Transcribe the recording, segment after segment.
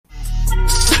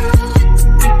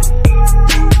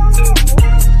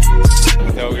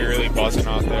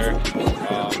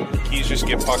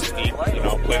get pucks deep,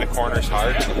 play the corners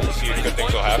hard, and see if good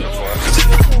things will happen for us.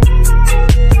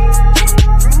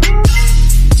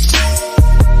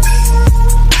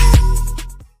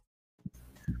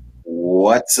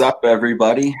 What's up,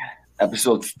 everybody?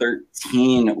 Episode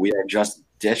 13. We are just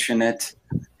dishing it.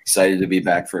 Excited to be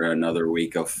back for another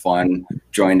week of fun.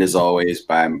 Joined as always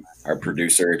by our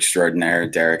producer extraordinaire,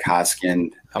 Derek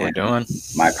Hoskin. How we doing?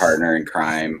 My partner in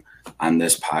crime on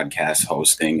this podcast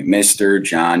hosting, Mr.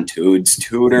 John Toods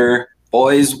Tudor.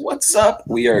 Boys, what's up?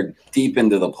 We are deep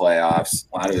into the playoffs.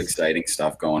 A lot of exciting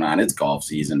stuff going on. It's golf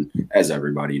season, as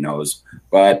everybody knows.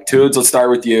 But Toods, let's start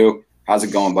with you. How's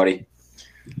it going, buddy?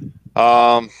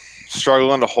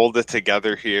 Struggling to hold it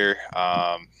together here.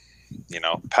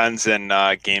 Pens in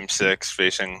Game 6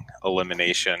 facing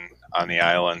elimination on the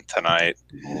island tonight.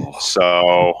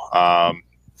 So,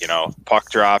 puck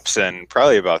drops in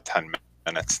probably about 10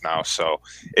 minutes now. So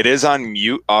it is on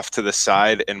mute off to the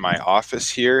side in my office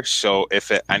here. So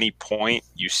if at any point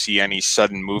you see any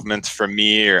sudden movements from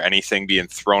me or anything being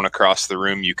thrown across the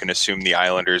room, you can assume the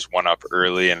Islanders won up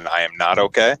early and I am not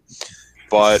okay.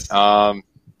 But,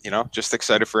 just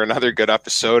excited for another good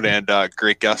episode and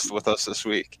great guest with us this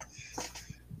week.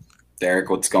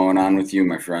 Derek, what's going on with you,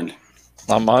 my friend?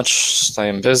 Not much.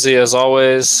 Staying busy as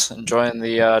always. Enjoying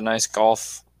the nice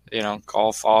golf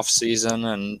off season,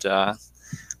 and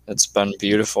it's been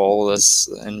beautiful this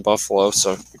in Buffalo.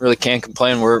 So really can't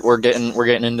complain. We're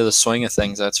getting into the swing of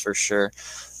things, that's for sure.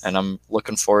 And I'm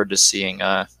looking forward to seeing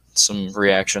some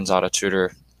reactions out of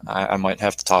Tudor. I might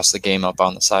have to toss the game up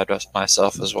on the side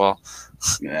myself as well.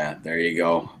 Yeah, there you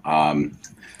go.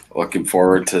 Looking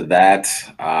forward to that.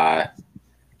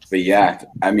 But yeah,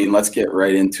 let's get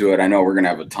right into it. I know we're going to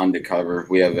have a ton to cover.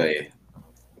 We have a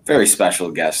very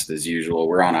special guest as usual.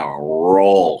 We're on a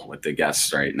roll with the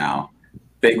guests right now.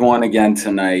 Big one again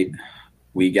tonight.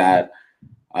 We got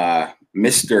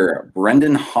Mr.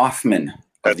 Brendan Hoffman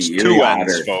of the Erie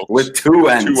Otters with two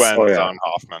N's. Two N's on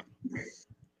Hoffman.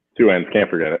 Two N's, can't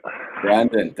forget it.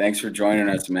 Brendan, thanks for joining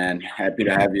us, man. Happy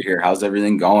to have you here. How's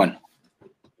everything going?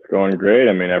 Going great.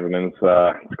 Everything's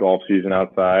it's golf season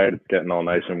outside. It's getting all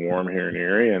nice and warm here in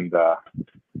Erie, and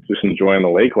just enjoying the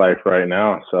lake life right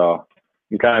now. So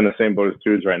I'm kind of in the same boat as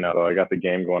Toods right now, though. I got the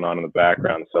game going on in the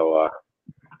background, so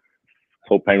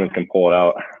hope Penguins can pull it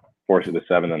out, force it to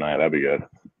 7 tonight. That'd be good.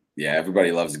 Yeah,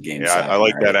 everybody loves the game. Yeah, 7, I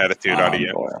like that attitude out of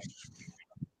you.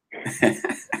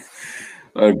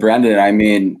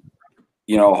 Brendan,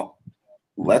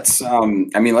 let's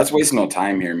waste no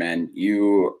time here, man.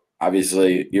 You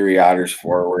obviously Erie Otters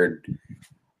forward,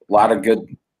 a lot of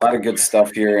good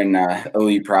stuff here in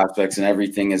elite prospects and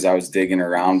everything as I was digging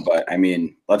around. But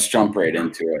let's jump right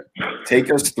into it.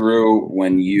 Take us through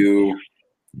when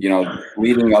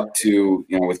leading up to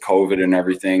with COVID and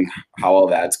everything, how all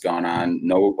that's gone on.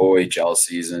 No OHL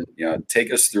season.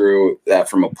 Take us through that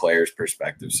from a player's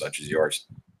perspective, such as yours.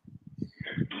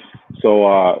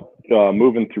 So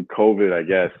moving through COVID, I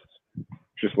guess,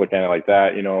 just looking at it like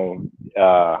that, I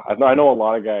know a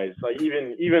lot of guys, like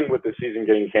even with the season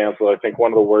getting canceled, I think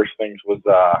one of the worst things was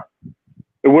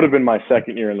it would have been my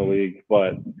second year in the league,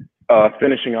 but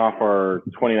finishing off our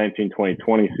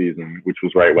 2019-2020 season, which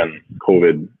was right when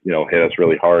COVID, hit us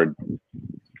really hard.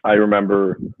 I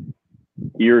remember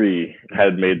Erie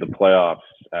had made the playoffs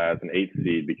as an 8th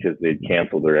seed because they'd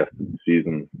canceled the rest of the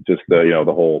season. Just the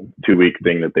whole 2-week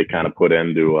thing that they kind of put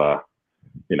into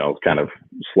kind of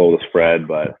slow the spread.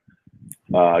 But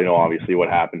obviously what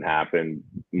happened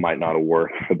might not have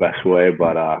worked the best way,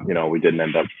 but we didn't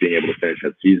end up being able to finish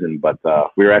that season. But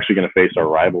we were actually going to face our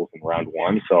rivals in round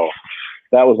 1, so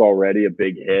that was already a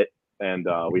big hit. And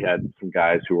we had some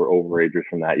guys who were overagers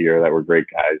from that year that were great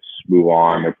guys move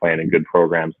on. They're playing in good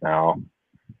programs now.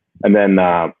 And then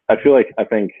I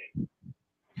think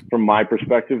from my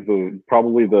perspective,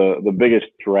 probably the biggest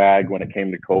drag when it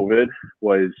came to COVID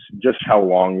was just how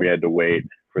long we had to wait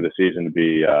for the season to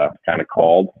be kind of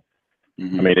called.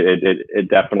 Mm-hmm. It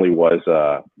definitely was.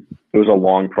 It was a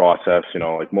long process.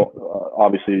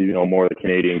 Obviously, more of the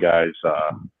Canadian guys.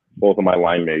 Both of my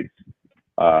line mates,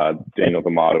 Daniel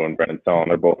D'Amato and Brendan Stone,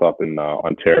 they're both up in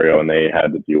Ontario, and they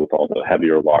had to deal with all the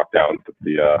heavier lockdowns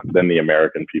than the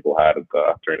American people had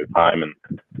during the time. And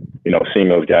seeing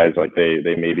those guys, like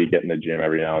they maybe get in the gym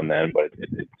every now and then, but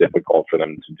it's difficult for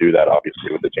them to do that,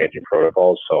 obviously, with the changing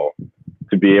protocols. So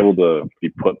to be able to be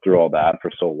put through all that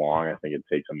for so long, I think it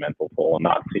takes a mental toll, and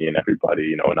not seeing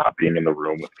everybody, not being in the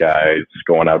room with guys,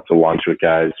 going out to lunch with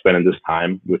guys, spending this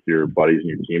time with your buddies and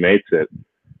your teammates.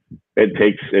 It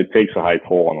takes a high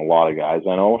toll on a lot of guys,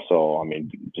 I know. So,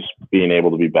 just being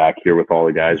able to be back here with all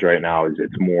the guys right now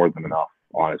it's more than enough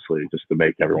honestly, just to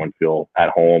make everyone feel at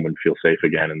home and feel safe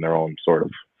again in their own sort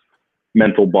of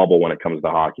mental bubble when it comes to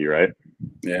hockey, right?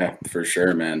 Yeah, for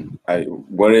sure, man.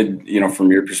 What did,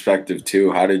 from your perspective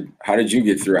too, how did you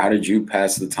get through? How did you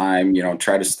pass the time,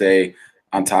 try to stay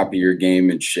on top of your game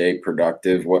and shape,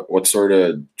 productive? What sort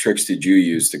of tricks did you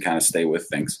use to kind of stay with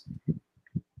things?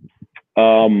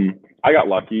 I got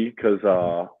lucky because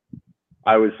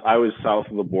I was south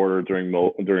of the border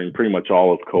during pretty much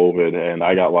all of COVID, and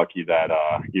I got lucky that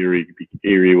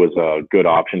Erie was a good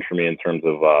option for me in terms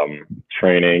of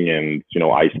training and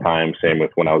ice time. Same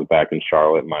with when I was back in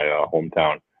Charlotte, my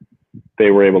hometown.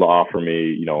 They were able to offer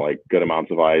me like good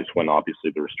amounts of ice when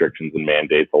obviously the restrictions and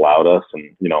mandates allowed us,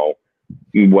 and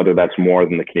whether that's more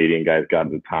than the Canadian guys got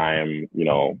at the time,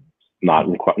 not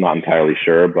entirely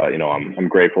sure, but I'm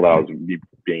grateful that I was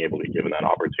being able to be given that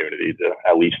opportunity to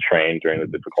at least train during the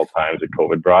difficult times that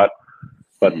COVID brought.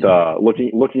 But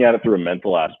looking at it through a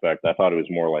mental aspect, I thought it was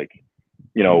more like,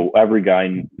 every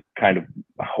guy kind of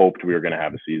hoped we were going to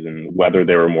have a season, whether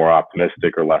they were more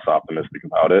optimistic or less optimistic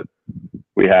about it.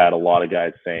 We had a lot of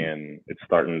guys saying it's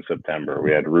starting in September.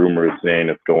 We had rumors saying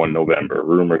it's going November,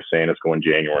 rumors saying it's going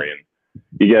January, and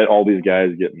you get all these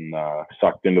guys getting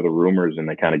sucked into the rumors, and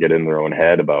they kind of get in their own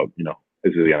head about,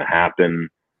 is it going to happen?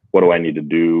 What do I need to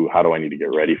do? How do I need to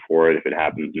get ready for it if it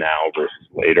happens now versus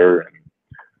later? And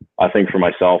I think for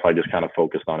myself, I just kind of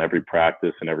focused on every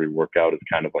practice and every workout as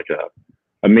kind of like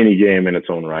a mini game in its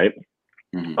own right.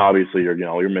 Mm-hmm. Obviously,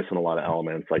 you're missing a lot of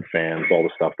elements like fans, all the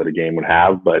stuff that a game would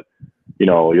have, but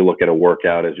you look at a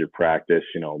workout as your practice.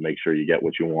 Make sure you get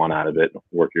what you want out of it.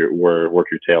 Work your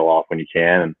tail off when you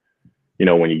can,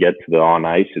 and when you get to the on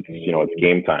ice, it's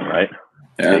game time, right?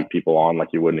 Yeah. Take people on like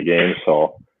you would in a game.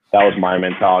 So that was my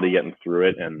mentality getting through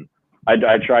it. And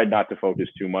I tried not to focus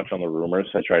too much on the rumors.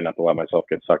 I tried not to let myself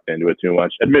get sucked into it too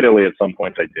much. Admittedly, at some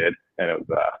points I did. And it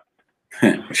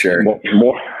was sure.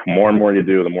 More and more you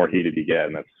do, the more heated you get.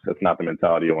 And that's not the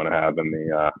mentality you want to have in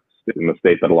the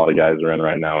state that a lot of guys are in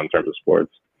right now in terms of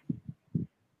sports.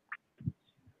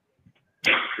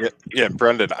 Yeah,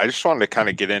 Brendan, I just wanted to kind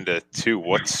of get into too,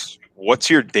 what's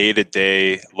your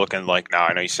day-to-day looking like now?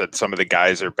 I know you said some of the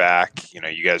guys are back.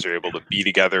 You guys are able to be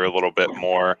together a little bit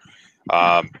more.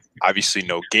 Obviously,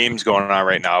 no games going on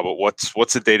right now, but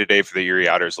what's the day-to-day for the Erie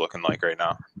Otters looking like right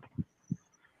now?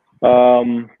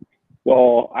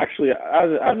 Well, actually,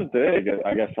 as of today,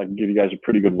 I guess I can give you guys a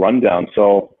pretty good rundown.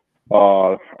 So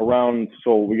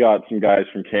we got some guys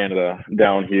from Canada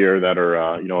down here that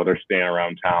are, they're staying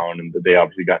around town, and they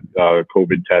obviously got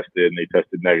COVID tested, and they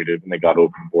tested negative, and they got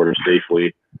over the border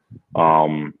safely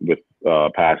with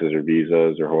passes or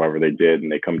visas or however they did,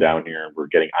 and they come down here, and we're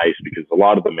getting ice because a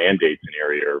lot of the mandates in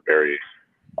area are very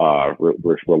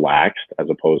relaxed as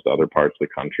opposed to other parts of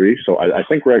the country. So I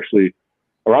think we're actually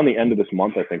around the end of this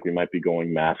month. I think we might be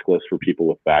going maskless for people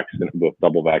with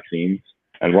double vaccines.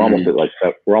 And we're almost at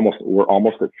we're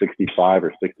almost at 65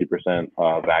 or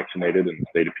 60% vaccinated in the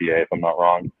state of PA, if I'm not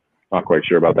wrong. Not quite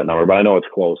sure about that number, but I know it's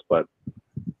close. But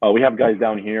we have guys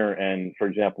down here, and for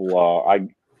example,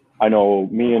 I know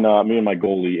me and my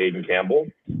goalie Aiden Campbell,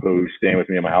 who's staying with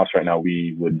me at my house right now.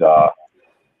 We would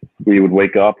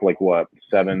wake up like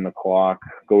 7 o'clock,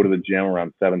 go to the gym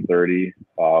around 7:30,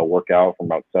 work out from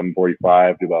about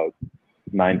 7:45 to about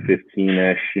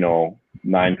 9:15 ish.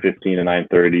 9:15 to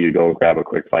 9:30, you go grab a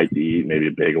quick bite to eat, maybe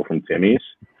a bagel from Timmy's,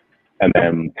 and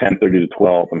then 10:30 to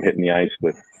 12, I'm hitting the ice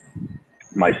with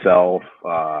myself,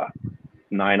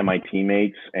 9 of my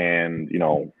teammates, and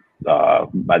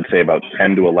I'd say about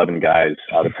 10 to 11 guys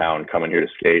out of town coming here to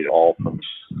skate, all from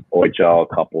OHL,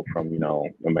 a couple from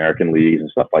American leagues and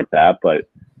stuff like that. But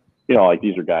like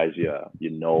these are guys you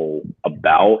know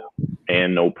about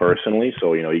and know personally,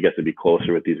 so you get to be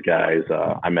closer with these guys.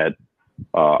 I met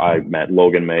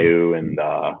Logan Mayu and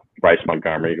Bryce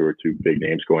Montgomery, who are two big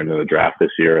names going to the draft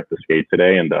this year at the skate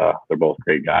today, and they're both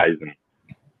great guys. And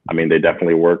I mean, they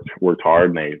definitely worked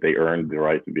hard, and they earned the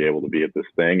right to be able to be at this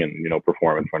thing and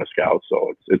perform in front of scouts.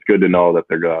 So it's good to know that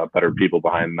they're better people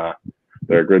behind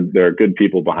they're good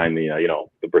people behind the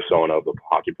the persona of the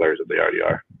hockey players that they already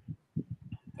are.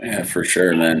 Yeah, for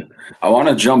sure, man. I want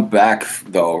to jump back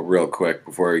though real quick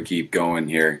before we keep going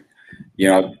here.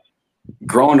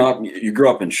 Growing up, you grew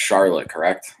up in Charlotte,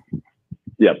 correct?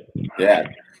 Yep. Yeah.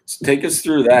 So take us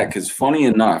through that, because funny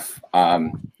enough,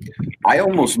 I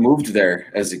almost moved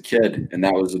there as a kid, and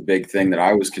that was a big thing that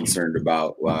I was concerned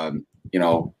about.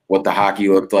 What the hockey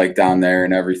looked like down there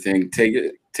and everything.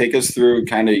 Take us through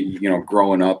kind of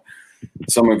growing up,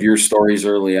 some of your stories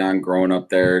early on growing up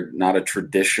there. Not a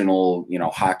traditional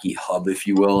hockey hub, if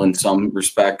you will, in some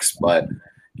respects, but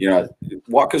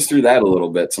walk us through that a little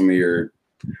bit. Some of your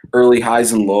early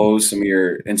highs and lows, some of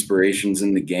your inspirations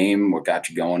in the game, what got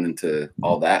you going into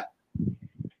all that?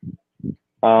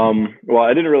 Well,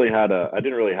 I didn't really have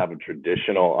a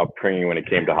traditional upbringing when it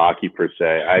came to hockey per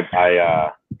se.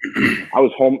 I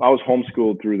was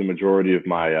homeschooled through the majority of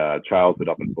my childhood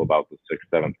up until about the 6th,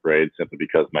 7th grade, simply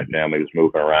because my family was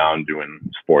moving around doing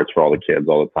sports for all the kids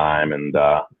all the time, and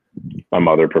my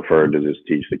mother preferred to just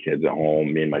teach the kids at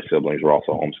home. Me and my siblings were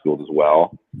also homeschooled as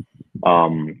well.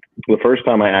 The first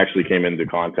time I actually came into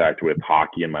contact with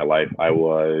hockey in my life, I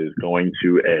was going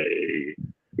to it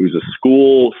was a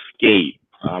school skate.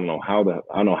 I don't know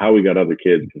how we got other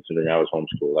kids, considering I was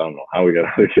homeschooled. I don't know how we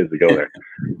got other kids to go there,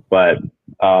 but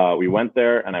we went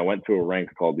there, and I went to a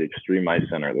rink called the Extreme Ice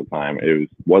Center at the time. I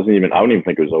don't even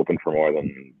think it was open for more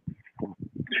than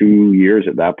 2 years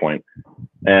at that point.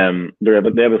 And they have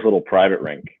this little private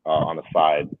rink on the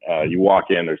side. You walk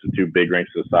in, there's the 2 big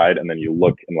rinks to the side, and then you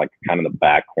look in like kind of the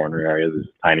back corner area. There's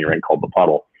a tiny rink called the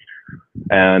Puddle.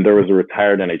 And there was a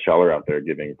retired NHLer out there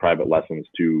giving private lessons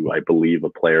to, I believe, a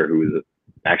player who was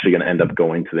actually going to end up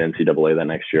going to the NCAA that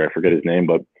next year. I forget his name,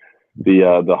 but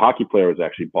the hockey player was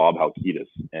actually Bob Halkitis,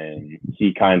 and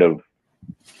he kind of,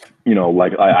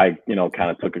 I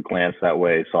kind of took a glance that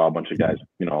way, saw a bunch of guys,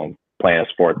 playing a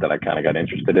sport that I kind of got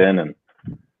interested in, and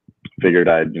figured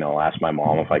I'd, ask my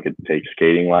mom if I could take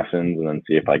skating lessons and then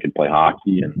see if I could play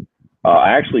hockey. And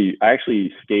I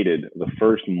actually skated the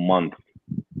first month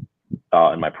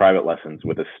in my private lessons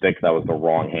with a stick that was the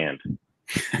wrong hand.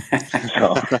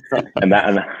 So, and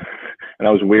that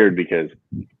was weird because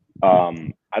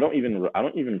I don't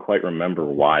even quite remember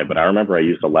why, but I remember I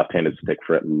used a left-handed stick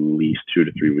for at least 2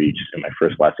 to 3 weeks in my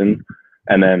first lesson.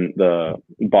 And then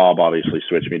Bob obviously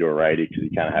switched me to a righty because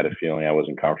he kind of had a feeling I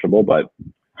wasn't comfortable. But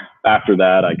after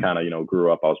that, I kind of,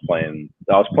 grew up. I was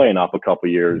playing up a couple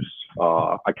years.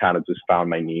 I kind of just found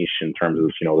my niche in terms of,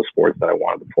 the sports that I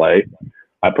wanted to play.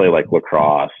 I play like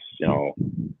lacrosse,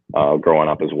 growing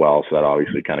up as well. So that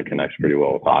obviously kind of connects pretty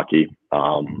well with hockey.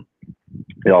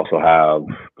 They also have,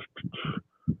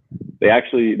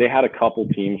 they had a couple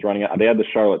teams running out. They had the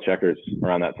Charlotte Checkers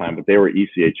around that time, but they were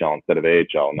ECHL instead of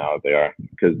AHL now that they are,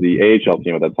 because the AHL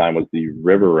team at that time was the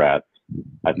River Rats.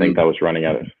 I think that was running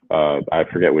out of, I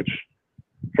forget it was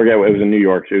in New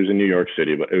York. It was in New York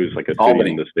City, but it was like a city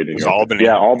in the state of New York. Albany.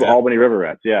 Yeah, Albany River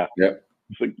Rats. Yeah. Yep.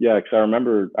 So, yeah, because I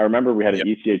remember we had an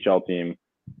ECHL team.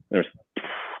 There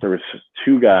was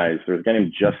 2 guys. There was a guy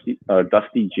named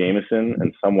Dusty Jameson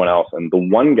and someone else. And the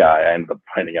one guy I ended up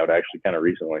finding out actually kind of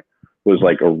recently was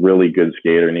like a really good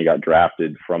skater, and he got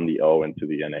drafted from the O into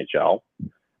the NHL.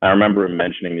 I remember him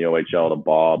mentioning the OHL to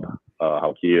Bob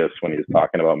Halkitis when he was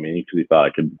talking about me, because he thought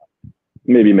I could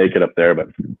maybe make it up there, but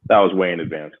that was way in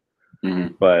advance.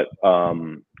 Mm-hmm. But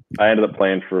I ended up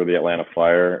playing for the Atlanta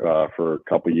Fire for a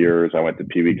couple years. I went to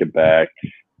Pee Wee, Quebec.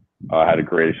 I had a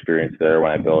great experience there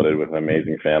when I billeted with an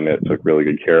amazing family that took really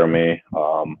good care of me.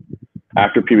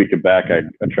 After Pee Wee, Quebec, I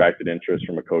attracted interest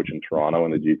from a coach in Toronto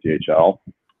in the GTHL.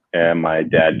 And my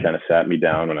dad kind of sat me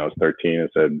down when I was 13 and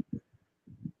said,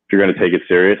 if you're going to take it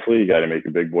seriously, you got to make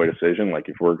a big boy decision. Like,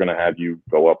 if we're going to have you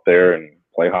go up there and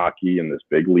play hockey in this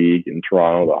big league in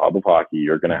Toronto, the hub of hockey,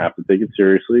 you're going to have to take it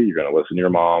seriously. You're going to listen to your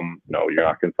mom. No, you're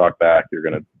not going to talk back. You're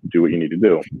going to do what you need to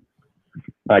do. And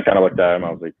I kind of looked at him.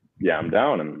 I was like, yeah, I'm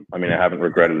down. And I mean, I haven't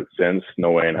regretted it since.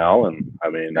 No way in hell. And I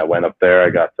mean, I went up there. I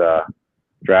got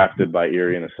drafted by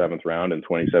Erie in the 7th round in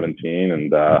 2017.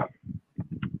 And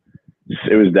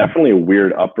it was definitely a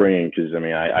weird upbringing, because I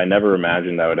mean, I never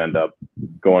imagined I would end up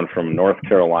going from North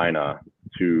Carolina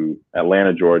to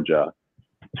Atlanta, Georgia,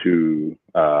 to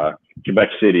Quebec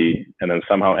City, and then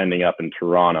somehow ending up in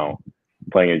Toronto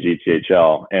playing in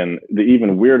GTHL. And the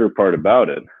even weirder part about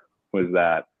it was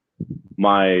that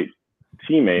my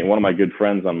teammate, one of my good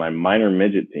friends on my minor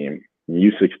midget team,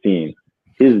 U16,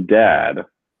 his dad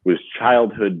was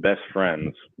childhood best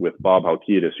friends with Bob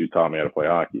Halkitis, who taught me how to play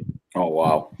hockey. Oh,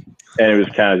 wow. And it was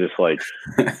kind of just like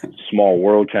small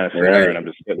world kind of scenario. Right. And I'm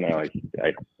just sitting there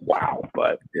like wow.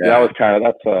 But that was kind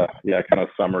of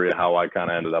summary of how I kind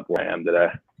of ended up where I am today.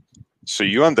 So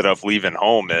you ended up leaving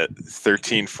home at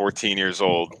 13, 14 years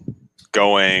old,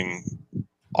 going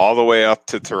all the way up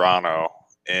to Toronto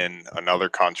in another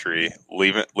country,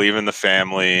 leaving the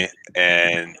family,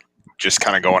 and just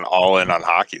kind of going all in on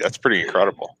hockey. That's pretty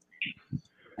incredible.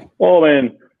 Well,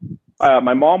 man,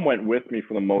 my mom went with me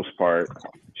for the most part.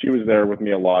 She was there with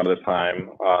me a lot of the time.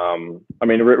 I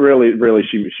mean, really,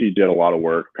 she did a lot of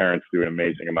work. Parents do an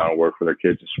amazing amount of work for their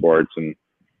kids in sports, and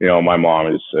my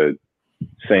mom is a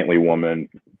saintly woman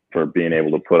for being able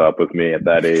to put up with me at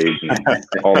that age, and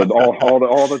all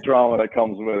the drama that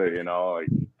comes with it. Like,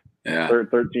 Yeah.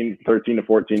 13 to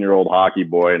 14-year-old hockey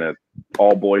boy in an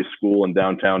all-boys school in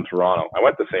downtown Toronto. I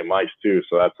went to St. Mike's too,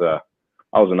 so that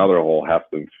was another whole half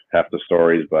the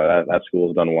stories. But that school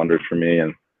has done wonders for me,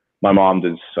 and my mom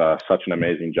did such an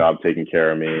amazing job taking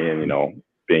care of me, and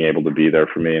being able to be there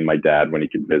for me. And my dad, when he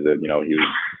could visit,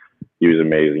 he was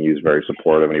amazing. He was very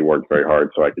supportive, and he worked very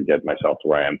hard so I could get myself to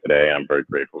where I am today. And I'm very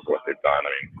grateful for what they've done. I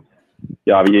mean,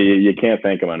 yeah, you can't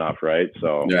thank them enough, right?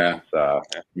 So yeah,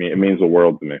 it means the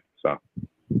world to me. So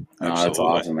that's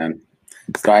awesome, man.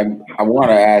 So I want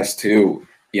to ask too.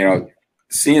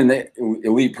 Seeing the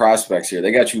elite prospects here,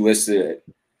 they got you listed at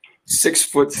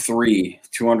 6'3",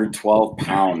 212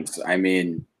 pounds. I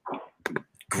mean,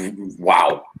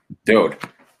 wow, dude.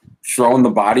 Throwing the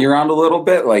body around a little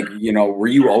bit, like, were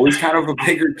you always kind of a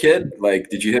bigger kid? Like,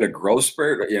 did you hit a growth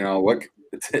spurt? What?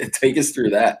 Take us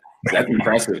through that. That's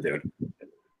impressive, dude.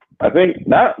 I think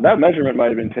that measurement might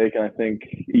have been taken, a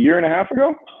year and a half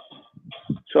ago.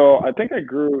 So I think I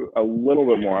grew a little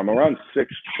bit more. I'm around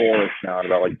 6'4" now, at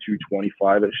about like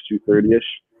 225-ish,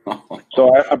 230-ish.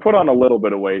 So I put on a little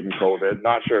bit of weight in COVID.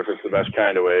 Not sure if it's the best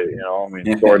kind of weight, I mean,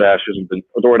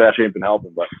 DoorDash ain't been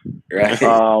helping, but right.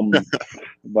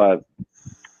 But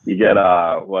you get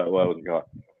what was it called?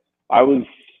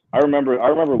 I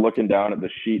remember looking down at the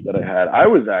sheet that I had. I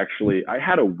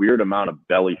had a weird amount of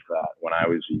belly fat when I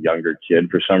was a younger kid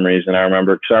for some reason. I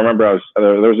remember there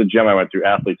was a gym I went to,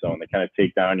 Athletes Zone. They kind of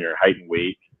take down your height and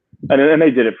weight. And they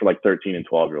did it for like 13 and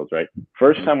 12-year-olds, right?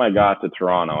 First time I got to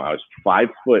Toronto, I was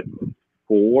 5'4"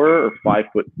 or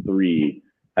 5'3",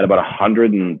 at about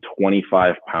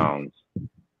 125 pounds.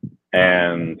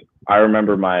 And I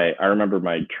remember my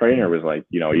trainer was like,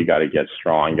 you got to get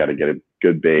strong, got to get a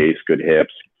good base, good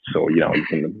hips, so you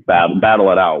can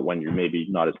battle it out when you're maybe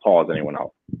not as tall as anyone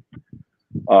else.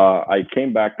 I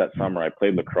came back that summer. I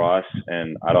played lacrosse,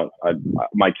 and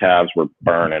my calves were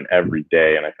burning every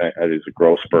day, and I think these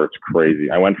growth spurts crazy.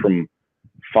 I went from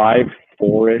 5'4"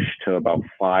 to about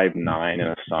 5'9" in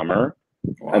a summer,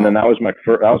 wow. And then that was my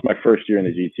first year in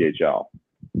the GTHL.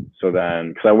 So then,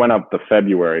 because I went up to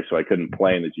February, so I couldn't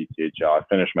play in the GTHL. I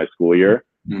finished my school year,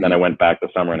 Then I went back the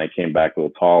summer, and I came back a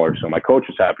little taller. So my coach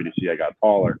was happy to see I got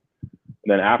taller.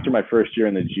 And then after my first year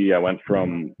in the G, I went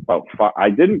from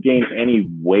I didn't gain any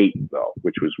weight though,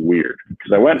 which was weird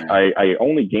because I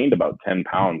only gained about 10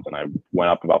 pounds, and I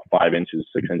went up about 6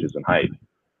 inches in height.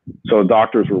 So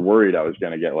doctors were worried I was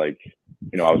going to get I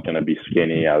was going to be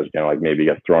skinny. I was going to maybe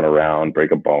get thrown around,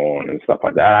 break a bone and stuff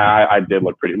like that. I did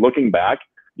look pretty. Looking back,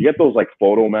 you get those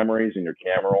photo memories in your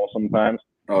camera roll sometimes.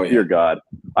 Oh, yeah. Dear God.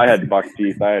 I had buck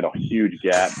teeth. I had a huge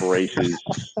gap, braces.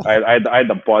 I had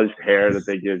the buzzed hair that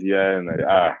they give you. And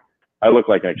I looked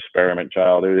like an experiment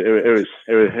child. It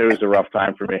was a rough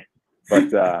time for me.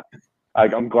 But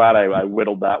I'm glad I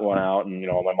whittled that one out. And,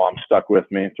 my mom stuck with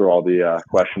me through all the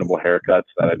questionable haircuts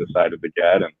that I decided to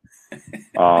get.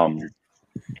 And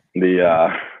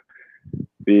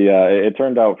it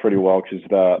turned out pretty well because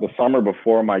the summer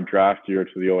before my draft year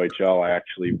to the OHL, I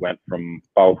actually went from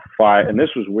about 5, and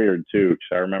this was weird too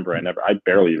because I remember I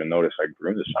barely even noticed I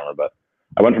grew this summer, but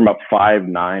I went from about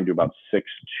 5'9" to about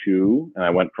 6'2", and I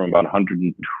went from about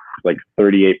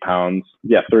 38 pounds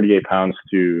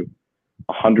to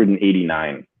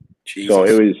 189. Jesus. So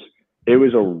it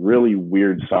was a really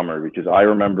weird summer because I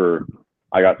remember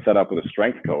I got set up with a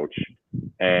strength coach.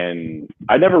 And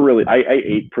I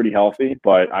ate pretty healthy,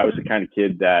 but I was the kind of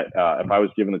kid that if I was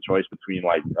given the choice between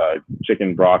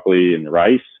chicken, broccoli, and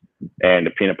rice and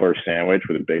a peanut butter sandwich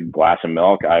with a big glass of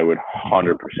milk, I would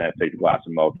 100% take a glass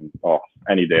of milk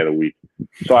any day of the week.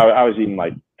 So I was eating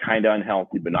kind of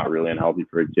unhealthy, but not really unhealthy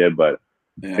for a kid. But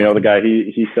the guy,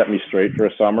 he set me straight for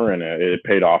a summer, and it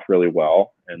paid off really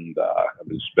well. And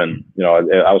it's been,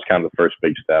 I was kind of the first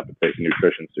big step in taking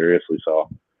nutrition seriously. So.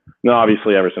 No,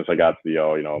 obviously, ever since I got to the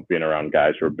O, being around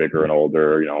guys who are bigger and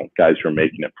older, guys who are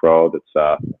making it pro.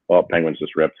 That's Penguins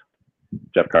just ripped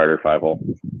Jeff Carter 5-hole.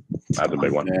 That's a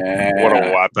big one. Yeah. What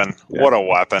a weapon! Yeah. What a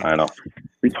weapon! I know.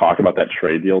 We talk about that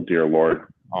trade deal, dear Lord.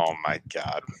 Oh my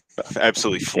God!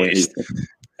 Absolutely fleeced.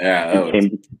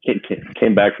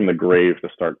 Came back from the grave to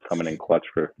start coming in clutch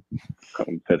for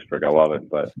Pittsburgh. I love it,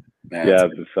 but I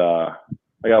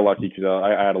got lucky because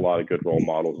I had a lot of good role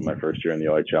models in my first year in the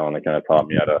OHL, and they kind of taught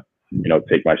me how to,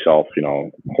 take myself,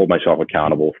 hold myself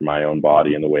accountable for my own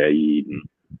body and the way I eat. And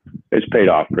it's paid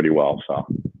off pretty well. So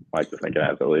I like to think it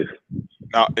has at least.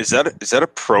 Now, is that a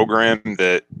program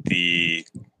that the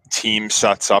team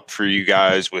sets up for you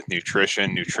guys with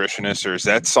nutritionists, or is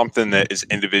that something that as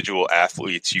individual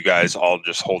athletes, you guys all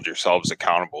just hold yourselves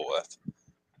accountable with?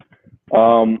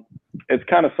 It's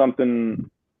kind of something.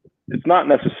 It's not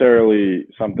necessarily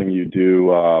something you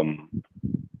do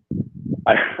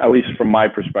at least from my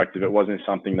perspective, it wasn't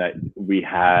something that we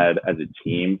had as a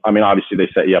team. I mean, obviously they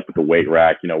set you up with the weight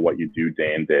rack, what you do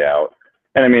day in, day out.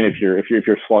 And I mean, if you're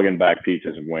slugging back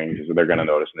pizzas and wings, they're going to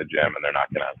notice in the gym, and they're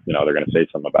not going to, they're going to say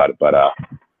something about it. But I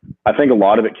think a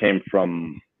lot of it came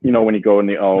from, when you go in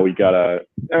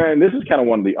and this is kind of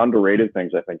one of the underrated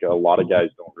things I think a lot of guys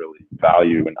don't really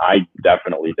value, and I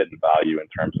definitely didn't value in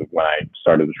terms of when I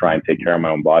started to try and take care of my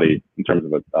own body in terms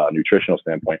of a nutritional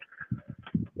standpoint.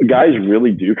 Guys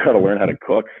really do got to learn how to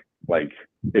cook. Like,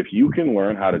 if you can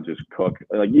learn how to just cook,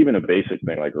 like even a basic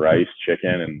thing like rice,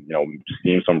 chicken, and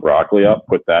steam some broccoli up,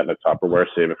 put that in a Tupperware,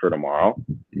 save it for tomorrow.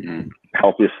 Mm-hmm.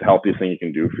 Healthiest thing you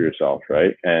can do for yourself,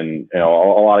 right? And a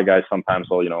lot of guys sometimes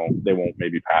will, they won't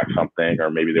maybe pack something, or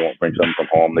maybe they won't bring something from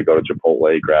home. They go to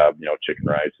Chipotle, grab chicken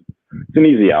rice. It's an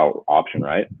easy out option,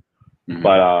 right? Mm-hmm.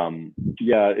 But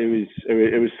yeah,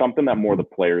 it was something that more the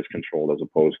players controlled as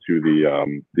opposed to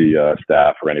the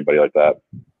staff or anybody like that.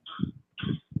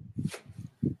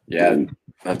 Yeah,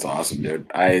 that's awesome, dude.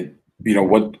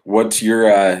 What's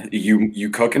your you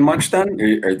cooking much then?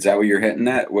 Or is that what you're hitting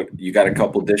at? What, you got a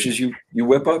couple dishes you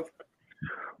whip up?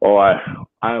 Oh, I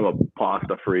am a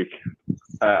pasta freak.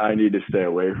 I need to stay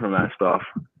away from that stuff.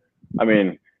 I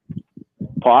mean,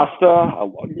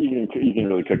 pasta, you can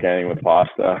really cook anything with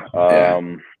pasta. I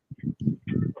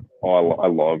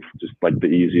love just like the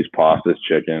easiest pastas: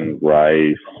 chicken,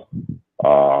 rice,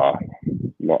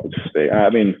 steak. I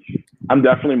mean, I'm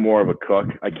definitely more of a cook.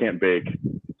 I can't bake.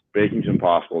 Baking's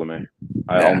impossible to me.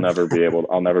 I'll never be able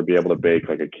to bake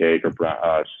like a cake or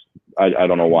I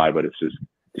don't know why, but it's just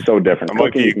so different. It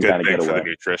might be a good thing for the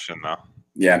nutrition, though.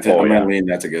 Yeah, I'm gonna lean.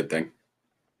 That's a good thing.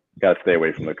 Got to stay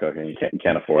away from the cooking. You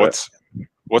can't afford it.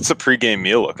 What's the pregame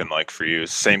meal looking like for you?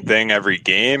 Same thing every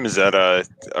game? Is that a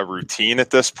routine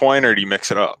at this point, or do you mix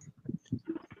it up?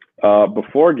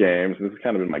 Before games, this has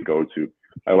kind of been my go-to.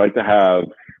 I like to have.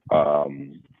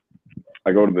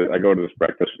 I go to this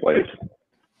breakfast place.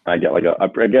 I get I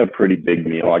get a pretty big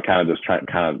meal. I kind of just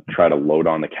try to load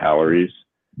on the calories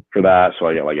for that. So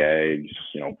I get like eggs,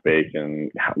 bacon,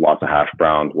 lots of hash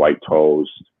browns, white toast.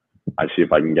 I see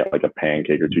if I can get like a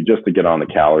pancake or two just to get on the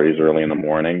calories early in the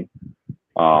morning.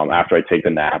 After I take the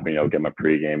nap and get my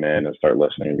pregame in and start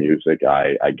listening to music,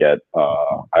 I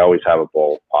always have a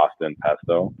bowl of pasta and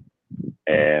pesto.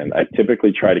 And I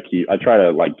typically try to get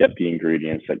the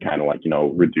ingredients that kind of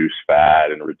reduce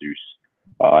fat and reduce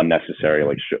unnecessary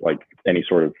like any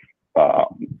sort of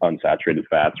unsaturated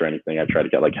fats or anything. I try to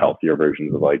get like healthier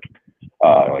versions of like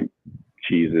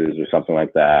cheeses or something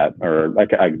like that, or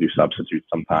like I do substitutes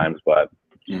sometimes, but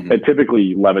it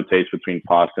typically levitates between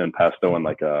pasta and pesto and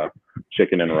like a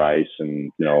chicken and rice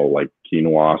and like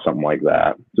quinoa, something like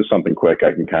that. Just something quick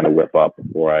I can kind of whip up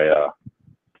before I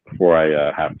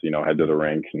have to head to the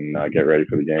rink and get ready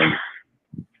for the game.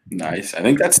 Nice. I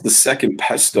think that's the second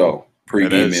pesto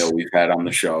pregame meal we've had on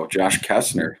the show. Josh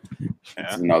Kessner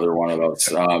is another one of those.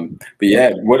 But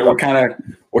yeah, what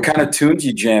kind of tunes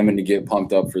you jamming to get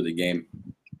pumped up for the game?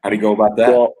 How do you go about that?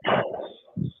 Well,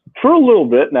 for a little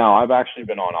bit now, I've actually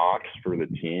been on aux for the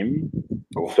team.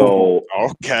 So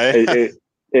okay,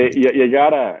 you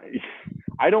gotta.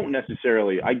 I don't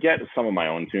necessarily. I get some of my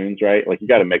own tunes, right? Like you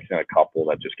got to mix in a couple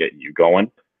that just get you going.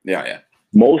 Yeah.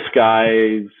 Most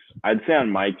guys, I'd say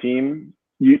on my team,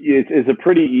 it's a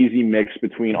pretty easy mix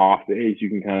between off days. You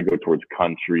can kind of go towards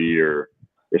country or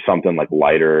something like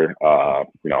lighter,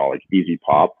 like easy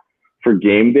pop. For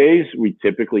game days, we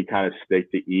typically kind of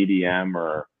stick to EDM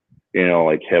or,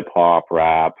 like hip hop,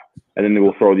 rap. And then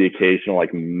we'll throw the occasional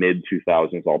like mid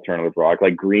 2000s alternative rock,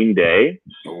 like Green Day.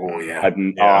 Oh yeah. I've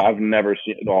never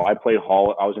seen it all. I played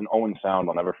Hall. I was in Owen Sound.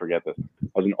 I'll never forget this.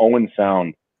 I was in Owen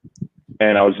Sound,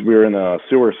 and we were in the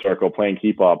sewer circle playing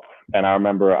Keep Up. And I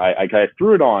remember I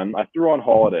threw it on. I threw on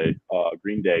Holiday,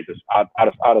 Green Day, just out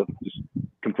of just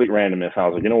complete randomness. I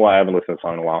was like, you know what? I haven't listened to the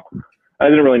song in a while. I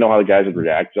didn't really know how the guys would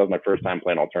react. That was my first time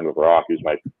playing alternative rock. It was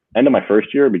my end of my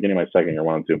first year, beginning of my second year,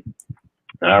 1 and 2.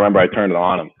 And I remember I turned it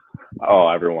on, and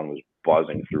everyone was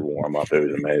buzzing through warm up. It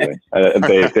was amazing.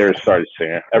 They started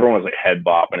singing. Everyone was like head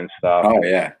bopping and stuff. Oh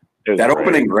yeah, that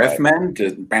opening riff, man.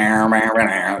 Just oh,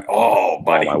 buddy. Oh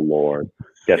my lord,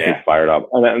 gets me fired up.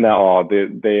 And then what's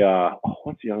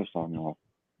the other song?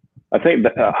 I think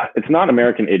it's not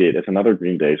American Idiot. It's another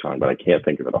Green Day song, but I can't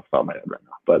think of it off the top of my head right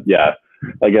now. But yeah,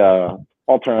 like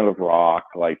alternative rock,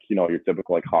 like your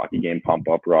typical like hockey game pump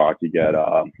up rock. You get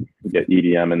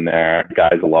EDM in there.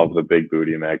 Guys love the big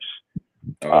booty mix.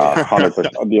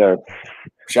 100%. Yeah.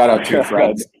 Shout out Two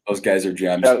Friends. Those guys are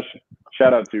gems.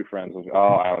 Shout out Two Friends.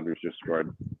 Islanders just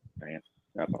scored. Man,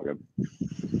 that's all good.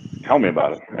 Tell me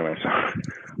about it. Anyway,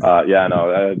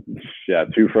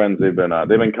 Two friends. They've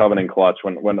been coveting clutch.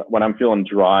 When I'm feeling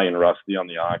dry and rusty on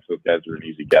the ox, those guys are an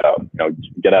easy get out.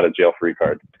 Get out of jail free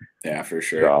card. Yeah, for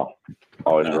sure. So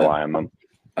always rely on them.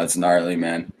 That's gnarly,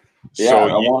 man. So Yeah,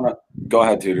 I want to go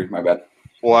ahead, Tudor. My bad.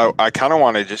 Well, I kind of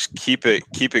want to just keep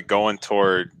it going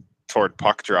toward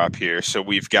puck drop here. So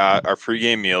we've got our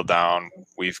pregame meal down.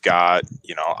 We've got,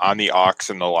 on the aux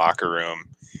in the locker room.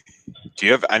 Do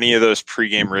you have any of those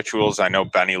pregame rituals? I know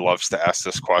Benny loves to ask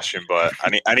this question, but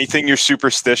anything you're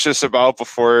superstitious about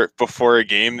before a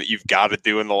game that you've got to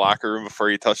do in the locker room before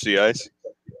you touch the ice?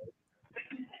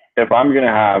 If I'm gonna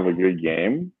have a good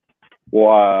game,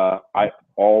 I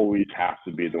always have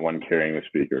to be the one carrying the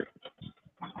speaker.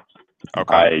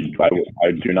 Okay.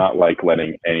 I do not like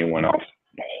letting anyone else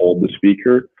hold the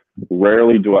speaker.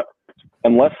 Rarely do I,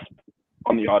 unless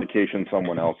on the odd occasion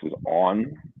someone else is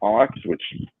on aux, which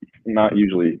not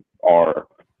usually are.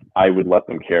 I would let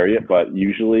them carry it, but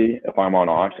usually if I'm on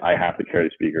aux, I have to carry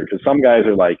the speaker because some guys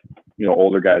are like,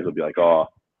 older guys will be like, "Oh,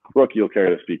 Rookie, you'll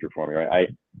carry the speaker for me," right?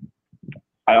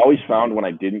 I always found when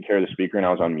I didn't carry the speaker and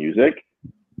I was on music,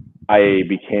 I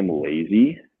became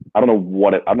lazy. I don't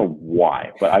know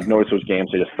why, but I've noticed those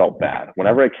games, I just felt bad.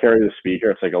 Whenever I carry the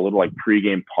speaker, it's like a little like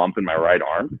pregame pump in my right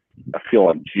arm. I feel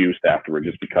like juiced afterward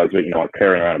just because of it. I'm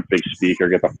carrying around a big speaker,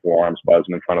 get the forearms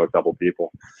buzzing in front of a couple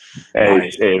people.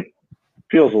 Nice. It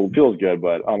feels good,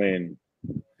 but I mean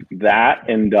that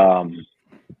and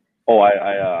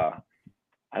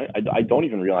I don't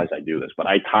even realize I do this, but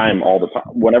I time all the time.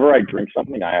 Whenever I drink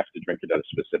something, I have to drink it at a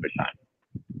specific time.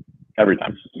 Every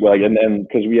time. Well, and then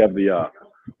because we have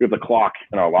the clock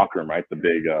in our locker room, right? The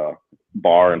big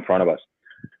bar in front of us.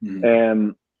 Mm-hmm.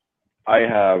 And I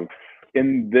have,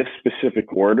 in this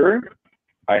specific order,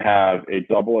 I have a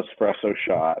double espresso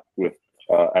shot with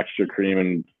extra cream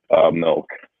and milk,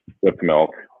 whipped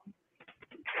milk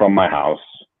from my house.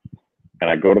 And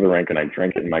I go to the rink and I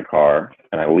drink it in my car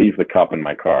and I leave the cup in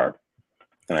my car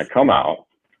and I come out.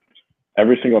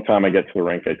 Every single time I get to the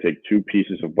rink, I take 2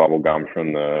 pieces of bubble gum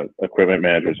from the equipment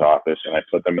manager's office and I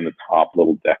put them in the top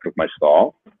little deck of my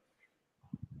stall.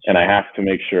 And I have to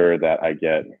make sure that I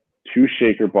get 2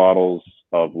 shaker bottles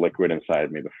of liquid inside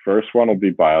of me. The first one will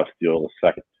be BioSteel.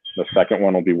 The second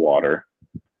one will be water.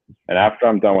 And after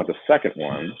I'm done with the second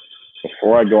one,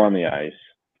 before I go on the ice,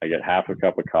 I get half a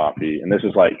cup of coffee. And this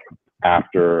is like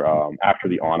after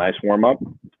the on ice warm up,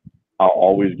 I'll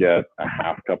always get a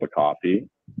half cup of coffee,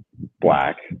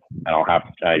 black, and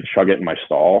I chug it in my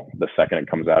stall the second it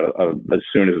comes out, as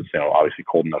soon as it's obviously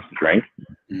cold enough to drink.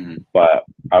 Mm-hmm. But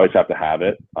I always have to have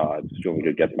it. It's really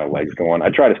good, gets my legs going. I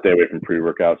try to stay away from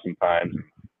pre-workout sometimes,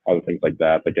 other things like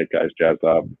that get guys jazzed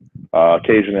up.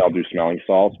 Occasionally I'll do smelling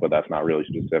salts, but that's not really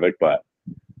specific. But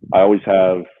I always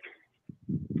have.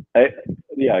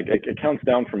 It counts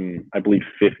down from, I believe,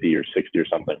 50 or 60 or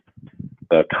something,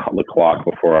 the clock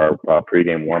before our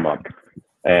pregame warm up,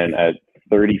 and at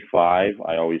 35,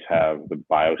 I always have the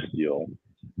BioSteel.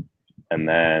 And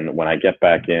then when I get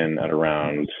back in at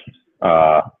around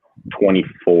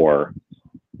 24,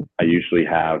 I usually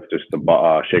have just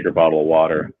a shaker bottle of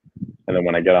water. And then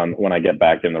when I get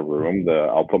back in the room,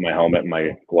 I'll put my helmet and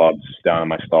my gloves down in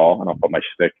my stall, and I'll put my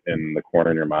stick in the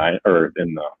corner near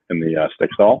in the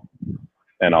stick stall,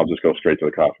 and I'll just go straight to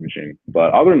the coffee machine.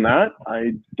 But other than that,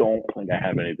 I don't think I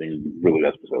have anything really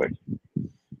that specific.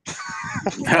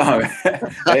 No,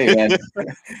 hey man,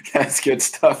 that's good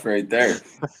stuff right there.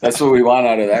 That's what we want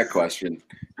out of that question.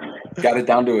 Got it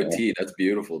down to a T. That's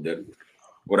beautiful, dude.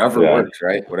 Whatever works,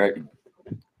 right? Whatever,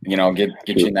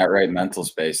 get you in that right mental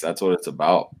space. That's what it's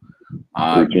about.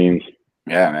 Routines.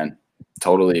 Yeah, man.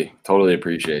 Totally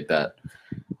appreciate that.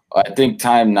 I think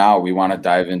time now we want to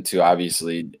dive into,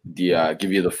 obviously,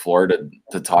 give you the floor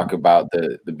to talk about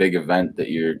the big event that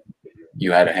you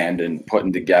had a hand in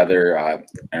putting together. I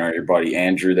know your buddy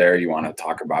Andrew there. You want to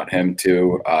talk about him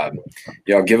too.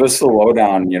 Give us the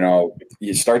lowdown,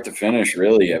 you start to finish,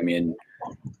 really. I mean,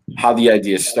 how the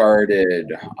idea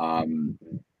started,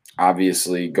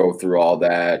 obviously go through all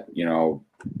that,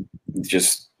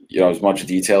 just, as much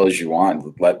detail as you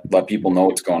want. Let people know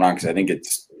what's going on, because I think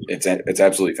it's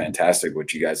absolutely fantastic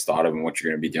what you guys thought of and what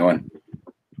you're going to be doing.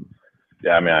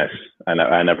 Yeah, I mean,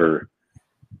 I never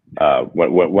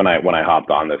when I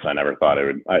hopped on this, I never thought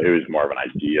it was more of an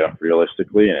idea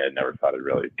realistically, and I never thought it'd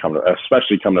really come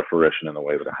to fruition in the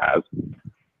way that it has.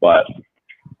 But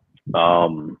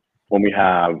when we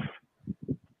have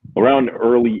around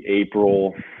early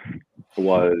April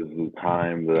was the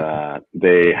time that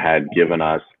they had given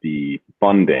us the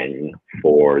funding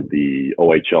for the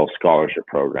OHL scholarship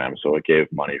program. So it gave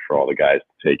money for all the guys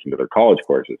to take into their college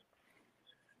courses.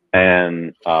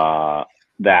 And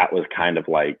that was kind of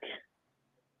like,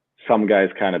 some guys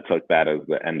kind of took that as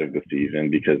the end of the season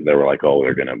because they were like, oh,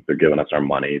 they're giving us our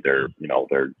money. They're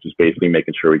just basically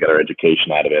making sure we get our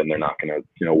education out of it, and they're not going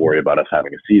to, worry about us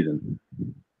having a season.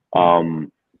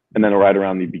 And then right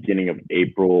around the beginning of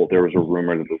April, there was a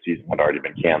rumor that the season had already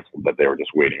been canceled, but they were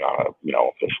just waiting on a,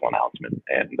 official announcement.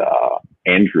 And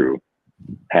Andrew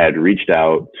had reached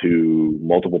out to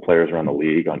multiple players around the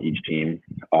league on each team.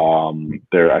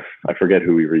 I forget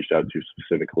who we reached out to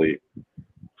specifically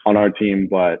on our team,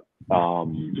 but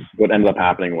what ended up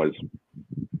happening was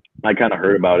I kind of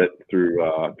heard about it through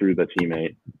the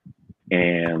teammate,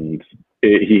 and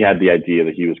he had the idea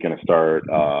that he was going to start.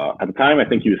 At the time, I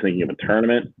think he was thinking of a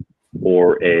tournament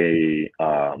or a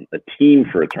team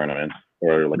for a tournament,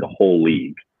 or like a whole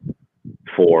league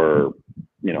for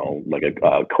like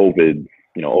a COVID,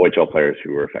 OHL players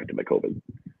who were affected by COVID.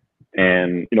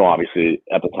 And obviously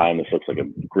at the time this looks like a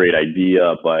great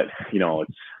idea, but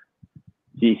it's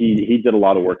he did a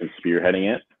lot of work in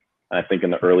spearheading it. And I think in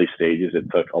the early stages it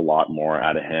took a lot more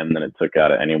out of him than it took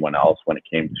out of anyone else when it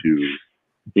came to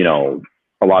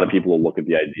a lot of people will look at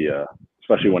the idea,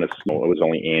 especially when it was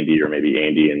only Andy or maybe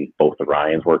Andy and both the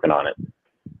Ryans working on it,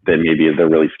 then maybe they're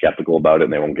really skeptical about it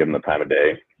and they won't give them the time of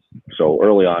day. So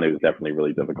early on, it was definitely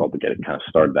really difficult to get it kind of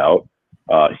started out.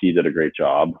 He did a great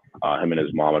job. Him and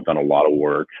his mom have done a lot of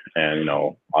work, and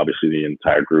obviously the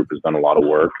entire group has done a lot of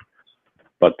work.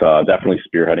 But definitely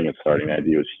spearheading and starting the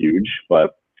idea was huge.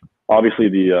 But obviously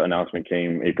the announcement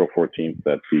came April 14th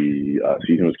that the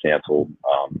season was canceled,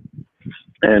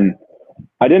 and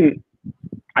I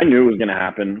knew it was going to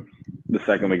happen the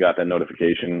second we got that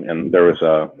notification. And there was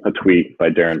a tweet by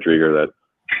Darren Drieger that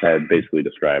had basically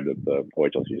described that the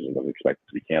OHL season was expected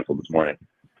to be canceled this morning.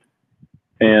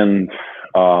 And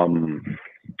our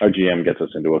GM gets us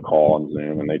into a call on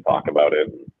Zoom and they talk about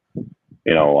it.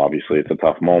 Obviously it's a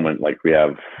tough moment. Like, we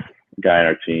have a guy on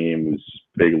our team who's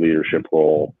big leadership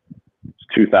role. It's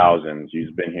 2000s.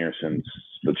 He's been here since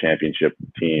the championship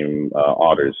team,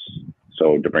 Otters.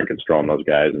 So DeBrincat, Strom, those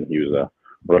guys, and he was a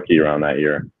rookie around that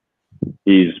year.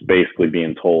 He's basically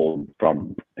being told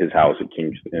from his house at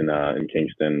Kingston, in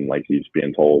Kingston, like he's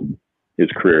being told his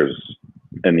career's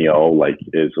in the O, like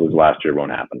his last year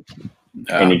won't happen.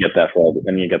 And you get that for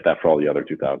all the other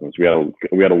 2000s.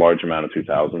 We had a large amount of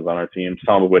 2000s on our team,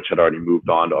 some of which had already moved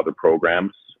on to other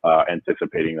programs,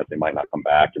 anticipating that they might not come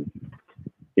back. And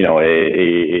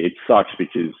it sucks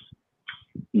because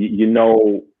you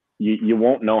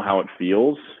won't know how it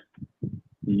feels.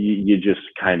 You just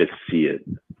kind of see it,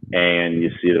 and you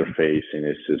see their face, and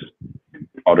it's just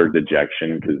utter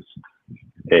dejection because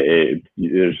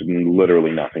there's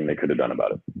literally nothing they could have done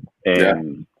about it.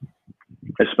 And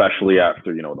especially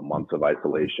after, the months of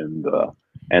isolation, the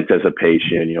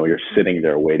anticipation, you're sitting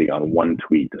there waiting on one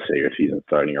tweet to say your season's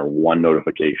starting, or one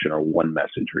notification, or one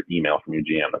message or email from your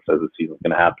GM that says the season's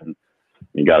going to happen.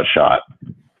 You got a shot.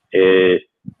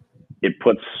 It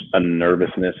puts a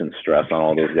nervousness and stress on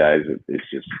all those guys.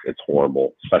 It's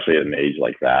horrible, especially at an age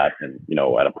like that. And,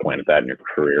 at a point at that in your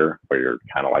career where you're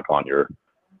kind of like on your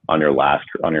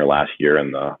last year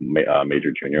in the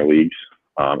major junior leagues.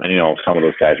 And, some of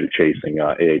those guys are chasing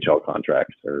AHL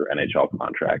contracts or NHL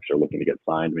contracts, or looking to get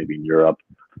signed maybe in Europe,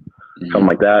 something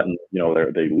like that. And,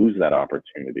 they lose that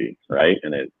opportunity. Right.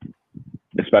 And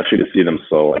especially to see them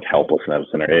so like helpless and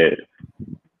center.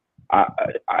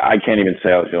 I can't even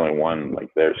say I was the only one. Like,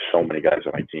 there's so many guys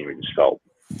on my team who just felt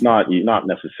not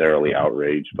necessarily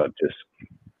outraged, but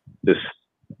just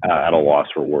at a loss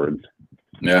for words.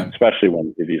 Yeah. Especially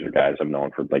when these are guys I've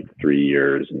known for like 3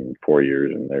 years and 4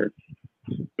 years, and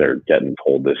they're getting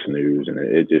told this news, and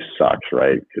it just sucks,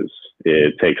 right? Because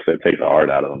it takes the heart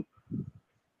out of them.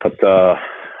 But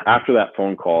after that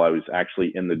phone call, I was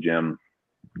actually in the gym,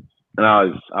 and I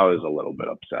was a little bit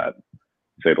upset,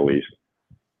 to say the least.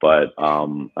 But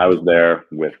I was there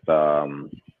with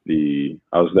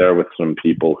some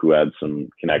people who had some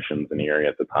connections in the area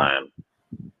at the time,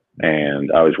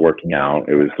 and I was working out.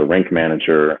 It was the rink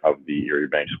manager of the Erie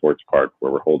Bank Sports Park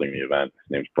where we're holding the event. His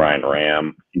name's Brian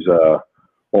Ram. He's a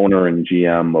owner and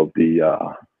GM of the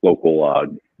local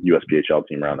USPHL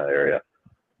team around that area,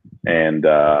 and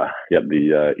the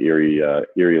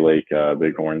Erie Lake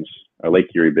Bighorns, or Lake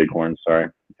Erie Bighorns, sorry,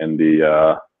 and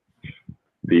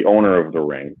the owner of the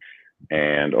rink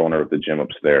and owner of the gym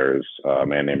upstairs, a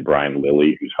man named Brian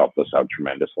Lilly, who's helped us out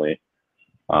tremendously.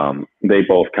 They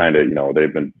both kind of,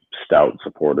 they've been stout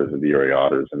supporters of the Erie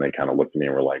Otters, and they kind of looked at me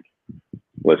and were like,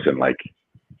 listen, like,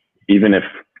 even if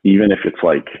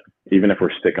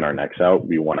we're sticking our necks out,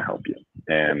 we want to help you.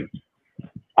 And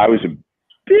I was a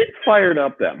bit fired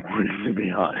up that morning, to be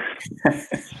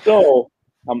honest. So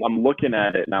I'm looking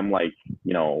at it and I'm like,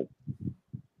 you know,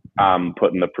 I'm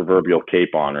putting the proverbial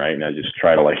cape on, right? And I just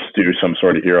try to like do some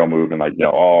sort of hero move and like, you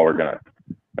know, oh,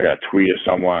 I got to tweet at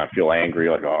someone. I feel angry,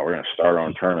 like, oh, we're going to start our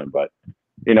own tournament. But,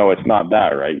 you know, it's not that,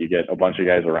 right? You get a bunch of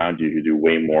guys around you who do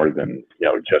way more than, you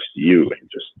know, just you and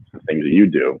just the things that you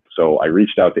do. So I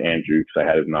reached out to Andrew because I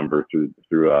had his number through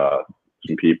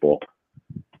some people.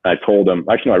 I told him,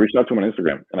 actually, no, I reached out to him on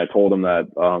Instagram and I told him that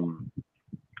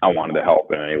I wanted to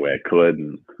help in any way I could.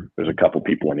 And there's a couple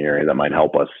people in the area that might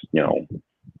help us, you know,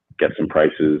 get some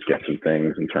prices, get some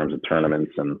things in terms of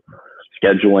tournaments and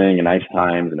scheduling and ice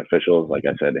times and officials. Like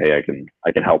I said, hey, I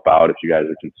can help out if you guys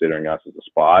are considering us as a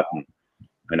spot. And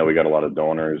I know we got a lot of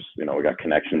donors. You know, we got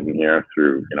connections in here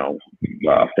through, you know,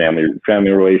 family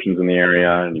relations in the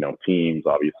area, and, you know, teams.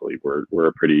 Obviously,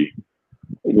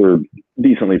 we're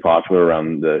decently popular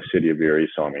around the city of Erie.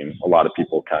 So I mean, a lot of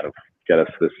people kind of get us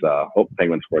this.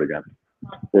 Penguins scored again.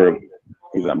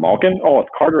 Is that Malkin? Oh, it's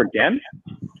Carter again.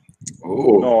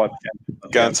 Oh, no, it's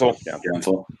Gensel.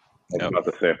 Gensel. I was about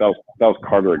to say, if that was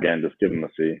Carter again, just give him a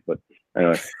C. But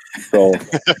anyway, so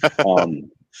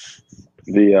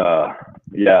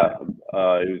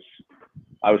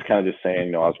I was kind of just saying,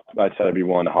 you know, I said I'd be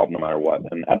willing to help no matter what.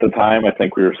 And at the time, I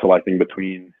think we were selecting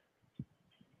between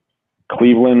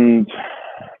Cleveland,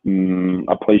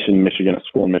 a place in Michigan, a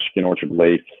school in Michigan, Orchard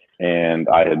Lake, and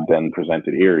I had then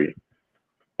presented Erie.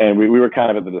 And we were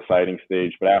kind of at the deciding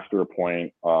stage, but after a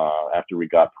point, after we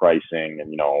got pricing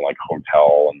and, you know, like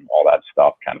hotel and all that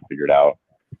stuff kind of figured out,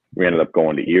 we ended up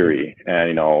going to Erie. And,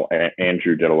 you know,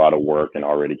 Andrew did a lot of work in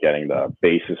already getting the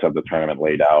basis of the tournament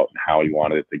laid out and how he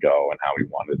wanted it to go and how he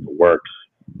wanted it to work.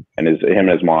 And him and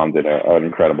his mom did an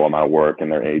incredible amount of work,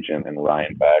 and their agent and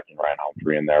Ryan Beck and Ryan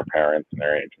Humphrey and their parents and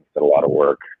their agents did a lot of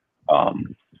work.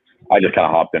 I just kind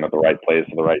of hopped in at the right place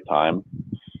at the right time.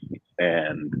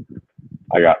 And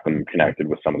I got them connected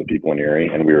with some of the people in Erie,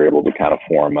 and we were able to kind of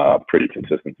form a pretty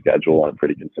consistent schedule and a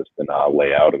pretty consistent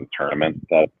layout of the tournament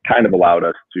that kind of allowed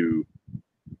us to,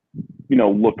 you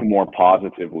know, look more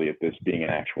positively at this being an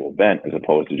actual event as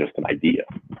opposed to just an idea.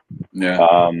 Yeah.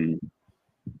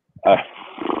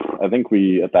 I think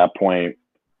we, at that point,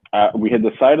 we had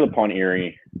decided upon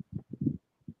Erie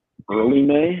early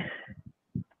May,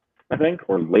 I think,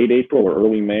 or late April or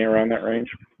early May, around that range.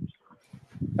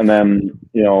 And then,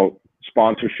 you know,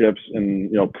 sponsorships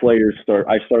and, you know, players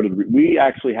we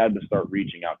actually had to start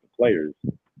reaching out to players.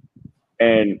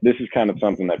 And this is kind of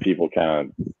something that people kind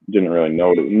of didn't really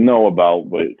know about,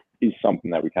 but is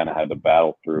something that we kind of had to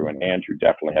battle through. And Andrew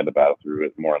definitely had to battle through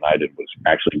it more than I did, was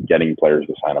actually getting players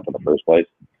to sign up in the first place.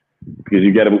 Because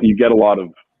you get a lot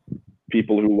of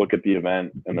people who look at the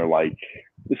event and they're like,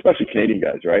 especially Canadian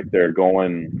guys, right? They're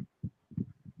going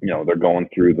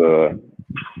through the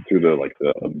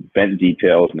event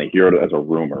details, and they hear it as a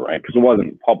rumor, right? Because it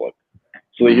wasn't public,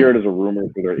 so they hear it as a rumor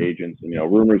for their agents, and, you know,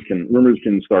 rumors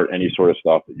can start any sort of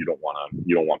stuff that you don't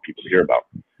want people to hear about.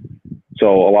 So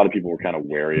a lot of people were kind of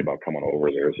wary about coming over.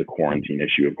 There's a quarantine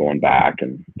issue of going back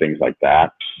and things like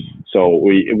that. So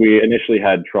we initially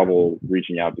had trouble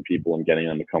reaching out to people and getting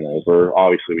them to come over.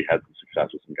 Obviously, we had some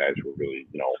success with some guys who were really,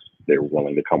 you know, they were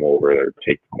willing to come over or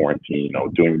take the quarantine, you know,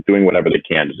 doing whatever they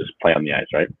can to just play on the ice,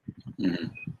 right? Mm-hmm.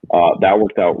 That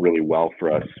worked out really well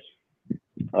for us.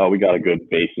 We got a good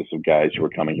basis of guys who were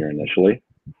coming here initially.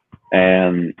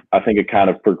 And I think it kind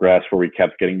of progressed where we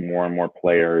kept getting more and more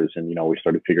players. And, you know, we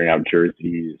started figuring out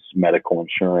jerseys, medical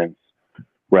insurance,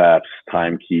 reps,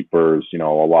 timekeepers. You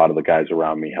know, a lot of the guys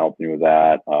around me helped me with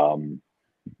that.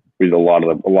 We did a lot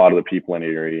of the people in the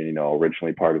area, you know,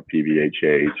 originally part of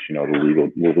PVHH, you know,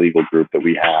 the legal group that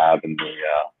we have and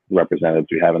the representatives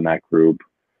we have in that group.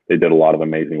 They did a lot of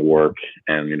amazing work,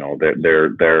 and, you know,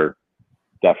 they're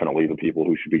definitely the people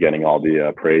who should be getting all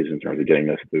the praise in terms of getting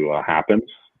this to happen.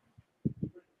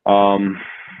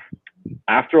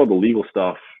 After all the legal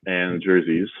stuff and the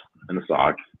jerseys and the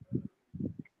socks,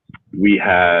 we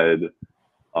had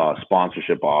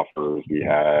sponsorship offers. We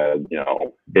had, you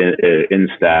know,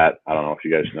 Instat. I don't know if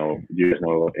you guys know. Do you guys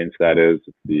know what Instat is?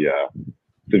 It's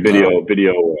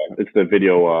the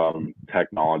video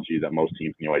technology that most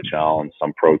teams in the OHL and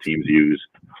some pro teams use.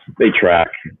 They track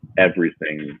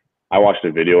everything. I watched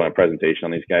a video and a presentation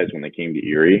on these guys when they came to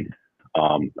Erie.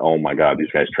 Oh my God,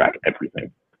 these guys track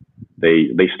everything.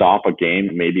 They stop a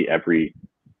game maybe every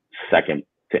second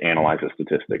to analyze a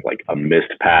statistic, like a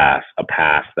missed pass, a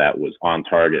pass that was on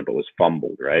target but was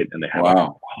fumbled, right? And they have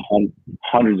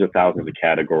hundreds of thousands of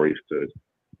categories to,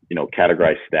 you know,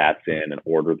 categorize stats in and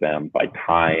order them by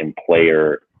time,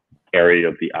 player, area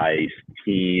of the ice,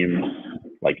 team,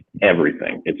 like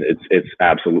everything. It's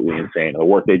absolutely insane. The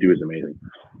work they do is amazing.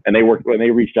 And they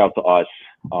reached out to us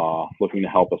looking to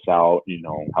help us out,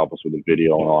 help us with the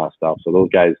video and all that stuff. So those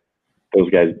guys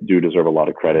do deserve a lot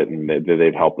of credit, and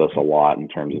they've helped us a lot in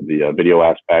terms of the video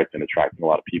aspect and attracting a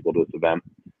lot of people to this event.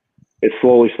 It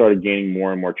slowly started gaining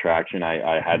more and more traction.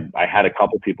 I had a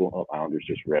couple people. Oh, Islanders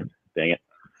just ripped. Dang it.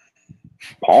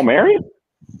 Paul Marion?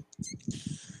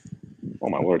 Oh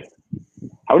my Lord.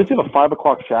 How does he have a 5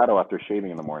 o'clock shadow after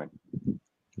shaving in the morning?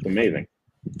 It's amazing.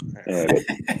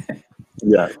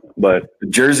 Yeah, but the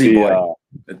Jersey boy,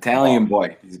 Italian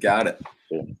boy, he's got it.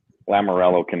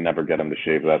 Lamorello can never get him to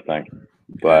shave that thing.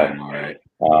 But all right.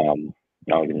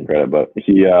 I'll give him credit. But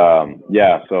he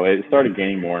so it started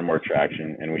gaining more and more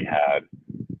traction, and we had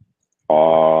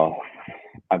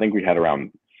I think we had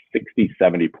around 60,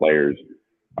 70 players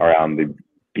around the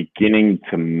beginning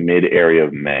to mid area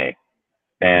of May.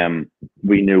 And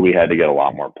we knew we had to get a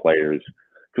lot more players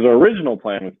because our original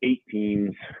plan was 8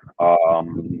 teams, 8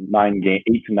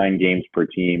 to 9 games per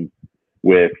team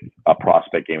with a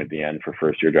prospect game at the end for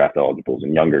first-year draft eligibles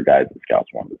and younger guys that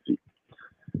scouts wanted to see.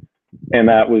 And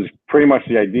that was pretty much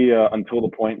the idea until the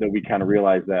point that we kind of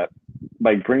realized that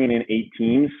by bringing in 8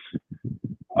 teams,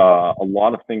 a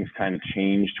lot of things kind of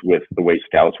changed with the way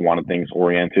scouts wanted things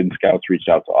oriented. Scouts reached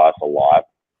out to us a lot,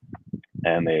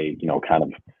 and they, kind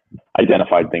of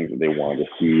identified things that they wanted to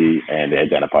see, and they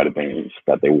identified things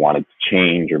that they wanted to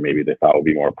change, or maybe they thought would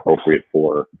be more appropriate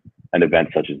for an event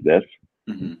such as this.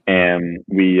 Mm-hmm. And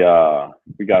we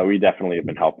definitely have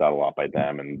been helped out a lot by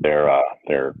them and their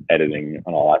editing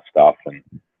and all that stuff. And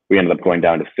we ended up going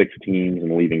down to 6 teams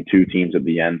and leaving 2 teams at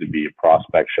the end to be a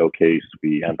prospect showcase.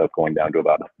 We ended up going down to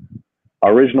about,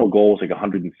 our original goal was like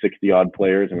 160 odd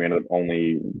players, and we ended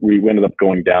up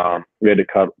going down. We had to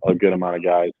cut a good amount of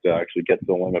guys to actually get to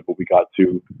the limit, but we got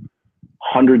to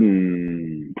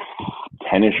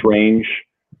 110-ish range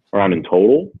around in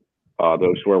total.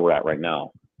 Those where we're at right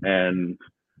now. And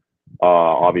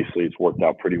obviously it's worked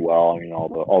out pretty well. I mean,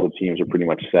 all the teams are pretty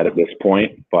much set at this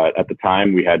point, but at the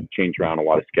time we had to change around a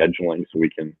lot of scheduling so we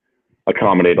can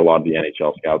accommodate a lot of the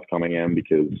NHL scouts coming in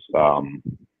because,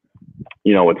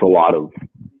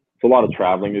 it's a lot of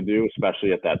traveling to do,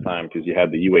 especially at that time, because you had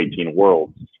the U18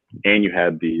 Worlds and you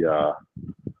had you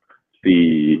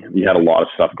had a lot of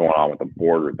stuff going on with the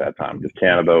border at that time because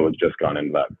Canada was just gone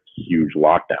into that huge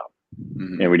lockdown.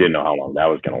 Mm-hmm. And we didn't know how long that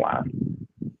was going to last.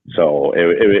 So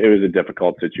it was a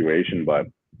difficult situation, but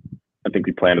I think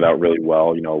we planned it out really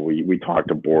well. We talked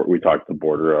to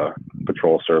border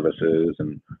patrol services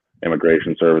and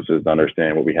immigration services to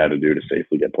understand what we had to do to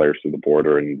safely get players through the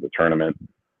border and the tournament.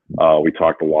 We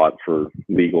talked a lot for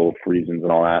legal reasons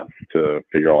and all that to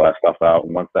figure all that stuff out.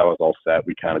 And once that was all set,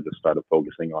 we kind of just started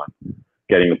focusing on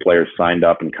getting the players signed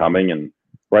up and coming. And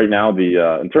right now,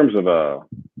 in terms of the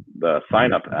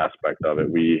sign up aspect of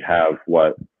it, we have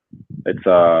it's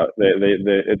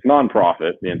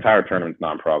nonprofit. The entire tournament's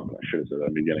nonprofit. I should have said that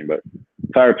at the beginning, but the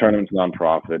entire tournament's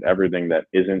nonprofit. Everything that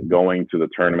isn't going to the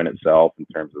tournament itself in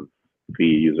terms of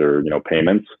fees or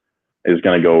payments is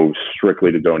going to go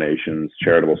strictly to donations,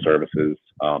 charitable services.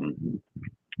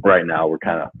 Right now, we're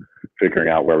kind of figuring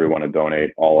out where we want to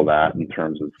donate all of that in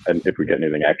terms of, and if we get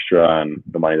anything extra, and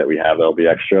the money that we have, that'll be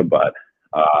extra. But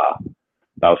that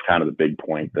was kind of the big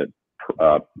point that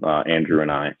Andrew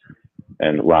and I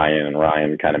and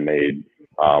Ryan kind of made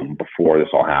before this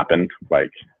all happened. Like,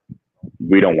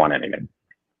 we don't want anything.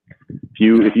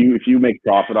 If you make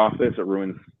profit off this, it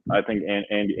ruins. I think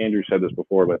Andrew said this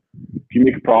before, but if you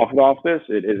make a profit off this,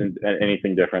 it isn't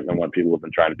anything different than what people have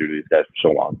been trying to do to these guys for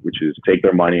so long, which is take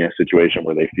their money in a situation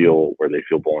where they feel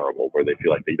vulnerable, where they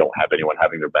feel like they don't have anyone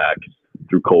having their back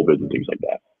through COVID and things like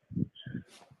that.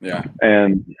 Yeah.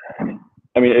 And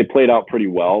I mean, it played out pretty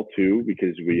well too,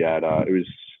 because we had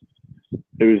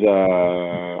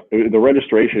the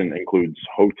registration includes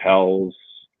hotels,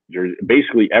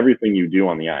 basically everything you do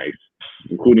on the ice,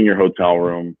 including your hotel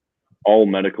room, all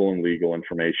medical and legal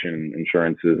information,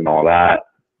 insurances and all that,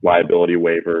 liability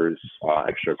waivers,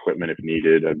 extra equipment if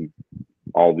needed, and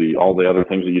all the other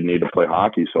things that you need to play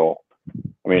hockey. So,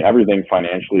 I mean, everything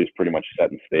financially is pretty much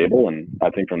set and stable. And I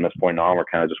think from this point on, we're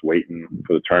kind of just waiting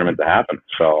for the tournament to happen.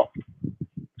 So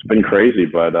it's been crazy,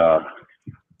 but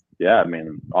yeah, I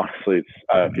mean, honestly,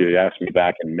 if you asked me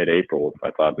back in mid-April if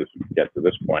I thought this would get to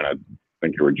this point, I'd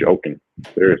think you were joking.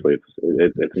 Seriously,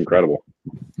 it's incredible.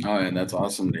 Oh, and that's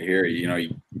awesome to hear.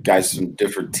 You guys from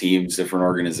different teams, different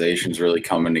organizations really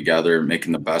coming together,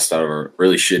 making the best out of a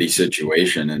really shitty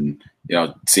situation. And,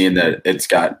 seeing that it's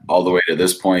got all the way to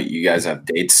this point, you guys have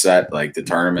dates set, like the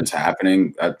tournament's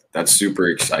happening. That's super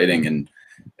exciting. And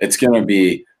it's going to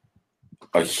be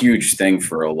a huge thing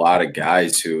for a lot of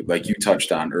guys who, like you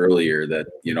touched on earlier, that,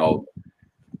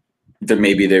 that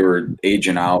maybe they were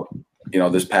aging out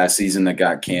this past season that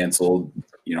got canceled,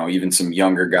 even some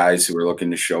younger guys who were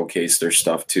looking to showcase their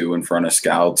stuff too in front of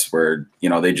scouts where,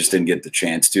 they just didn't get the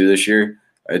chance to this year.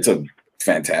 It's a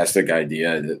fantastic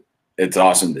idea. It's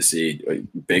awesome to see.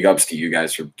 Big ups to you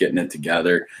guys for getting it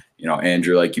together.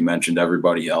 Andrew, like you mentioned,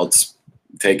 everybody else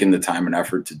taking the time and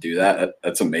effort to do that.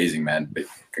 That's amazing, man.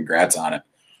 Congrats on it.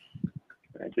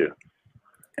 Thank you.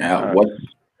 Yeah.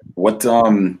 What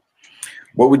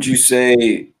would you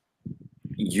say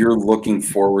you're looking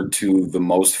forward to the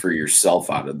most for yourself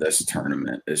out of this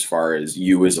tournament as far as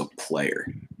you as a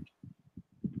player?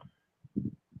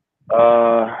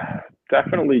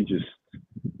 Definitely just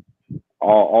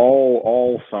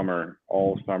all summer,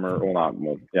 all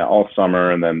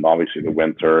summer, and then obviously the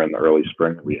winter and the early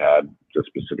spring that we had just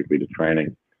specifically to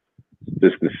training.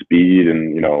 Just the speed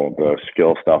and, the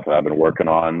skill stuff that I've been working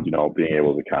on, being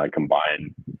able to kind of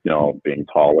combine, being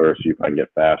taller, see if I can get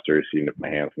faster, seeing if my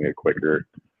hands can get quicker.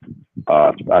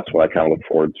 That's what I kind of look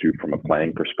forward to from a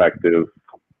playing perspective.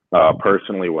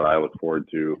 Personally, what I look forward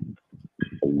to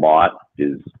a lot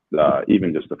is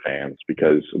even just the fans,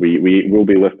 because we will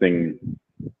be lifting,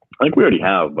 I think we already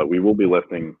have, but we will be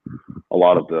lifting a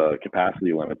lot of the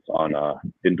capacity limits on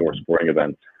indoor sporting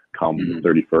events come the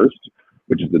 31st,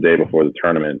 which is the day before the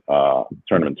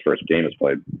tournament's first game is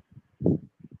played.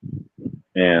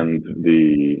 And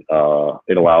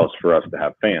it allows for us to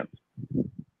have fans.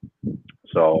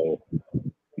 So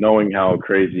knowing how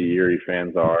crazy Erie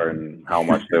fans are and how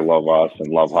much they love us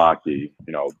and love hockey,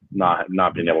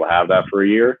 not being able to have that for a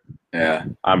year. Yeah.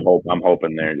 I'm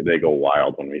hoping they go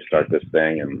wild when we start this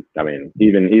thing. And I mean,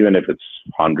 even if it's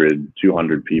 100,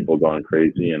 200 people going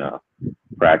crazy in a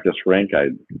practice rink,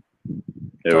 it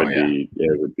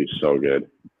would be so good.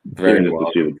 Very Even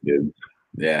just to see the kids.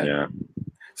 Yeah. Yeah.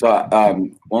 So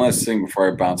one last thing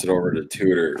before I bounce it over to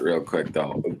Tudor real quick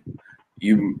though.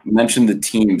 You mentioned the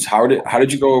teams. How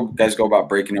did you guys go about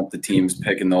breaking up the teams,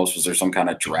 picking those? Was there some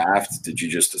kind of draft? Did you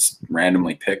just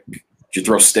randomly pick? Did you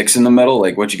throw sticks in the middle?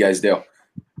 Like, what'd you guys do?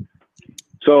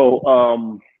 So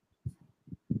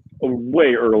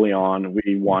way early on,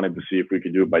 we wanted to see if we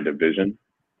could do it by division.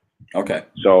 Okay.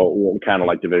 So kind of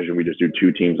like division, we just do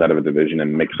 2 teams out of a division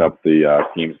and mix up the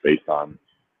teams based on,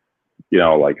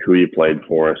 like who you played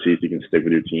for, see if you can stick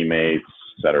with your teammates,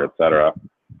 et cetera, et cetera.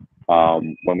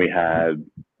 When we had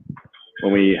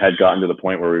gotten to the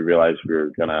point where we realized we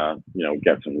were gonna,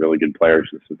 get some really good players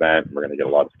to this event, we're gonna get a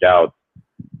lot of scouts,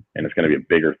 and it's gonna be a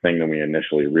bigger thing than we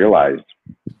initially realized.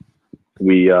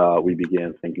 We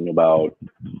began thinking about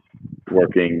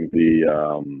working we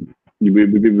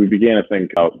began to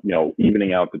think about,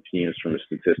 evening out the teams from a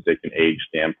statistic and age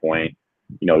standpoint,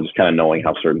 just kind of knowing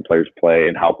how certain players play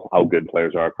and how good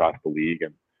players are across the league,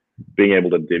 and being able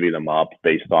to divvy them up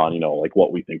based on, like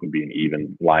what we think would be an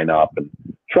even lineup, and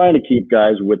trying to keep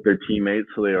guys with their teammates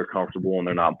so they are comfortable and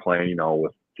they're not playing,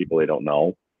 with people they don't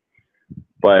know.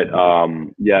 But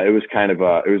it was kind of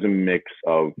it was a mix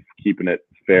of keeping it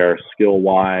fair skill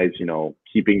wise,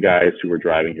 keeping guys who were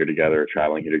driving here together,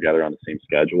 traveling here together on the same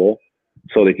schedule,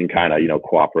 so they can kind of,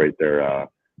 cooperate their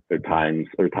time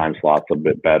slots a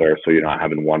bit better, so you're not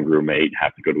having one roommate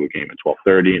have to go to a game at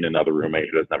 12:30 and another roommate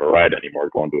who doesn't have a ride anymore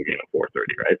going to a game at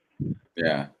 4:30, right?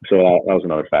 Yeah. So that was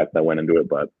another fact that went into it.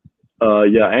 But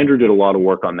Andrew did a lot of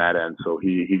work on that end, so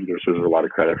he deserves a lot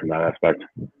of credit from that aspect.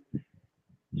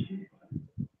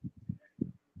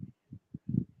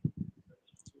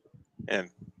 And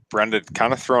Brendan,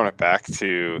 kind of throwing it back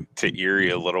to Erie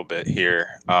a little bit here.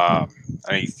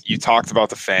 You talked about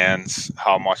the fans,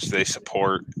 how much they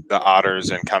support the Otters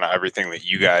and kind of everything that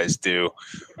you guys do.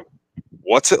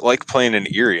 What's it like playing in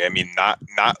Erie? I mean, not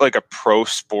like a pro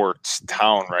sports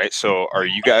town, right? So are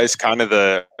you guys kind of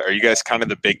the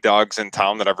big dogs in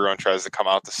town that everyone tries to come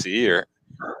out to see, or?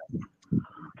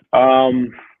 I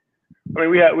mean,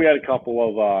 we had a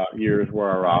couple of years where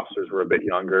our rosters were a bit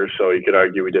younger, so you could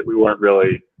argue we weren't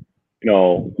really,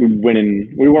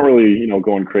 winning. We weren't really,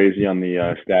 going crazy on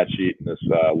the stat sheet and this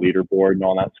leaderboard and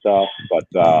all that stuff. But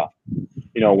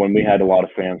when we had a lot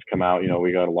of fans come out,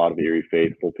 we got a lot of Erie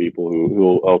faithful people who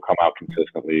will come out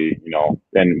consistently,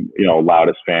 and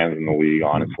loudest fans in the league.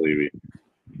 Honestly,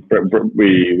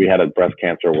 we had a breast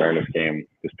cancer awareness game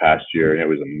this past year, and it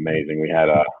was amazing. We had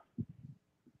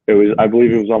I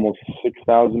believe it was almost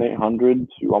 6,800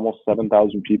 to almost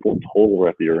 7,000 people total were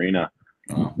at the arena.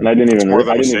 Oh. And I didn't even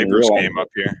realize game up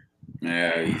here.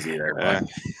 Yeah, easy there. Yeah.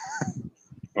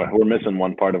 We're missing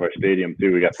one part of our stadium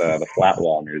too. We got the flat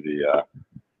wall near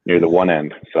the one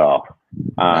end. So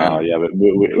but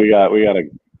we got a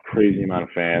crazy amount of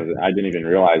fans. I didn't even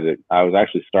realize it. I was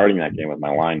actually starting that game with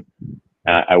my line.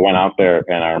 And I went out there,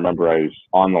 and I remember I was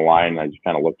on the line, and I just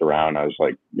kind of looked around. I was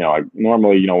like, I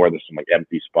normally, where there's some like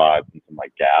empty spots and some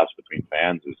like gaps between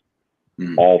fans is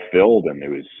all filled, and it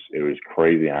was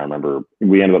crazy. And I remember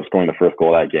we ended up scoring the first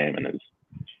goal of that game, and it's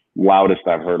loudest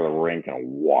I've heard of a rink in a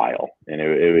while. And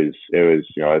it was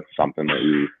it's something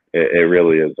that it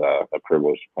really is a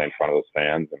privilege to play in front of those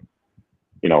fans,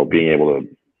 and being able to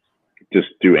just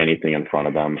do anything in front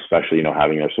of them, especially,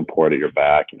 having their support at your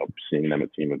back, seeing them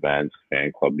at team events,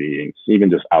 fan club meetings, even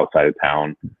just outside of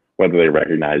town, whether they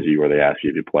recognize you or they ask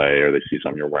you to play or they see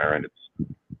something you're wearing. It's,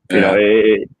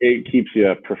 it keeps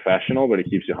you professional, but it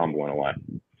keeps you humble in a way.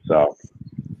 So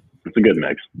it's a good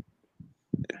mix.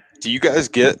 Do you guys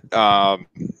get,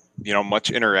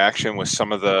 much interaction with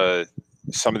some of the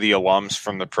alums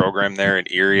from the program there in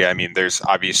Erie? I mean, there's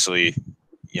obviously,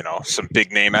 some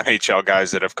big name NHL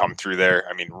guys that have come through there.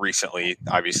 I mean, recently,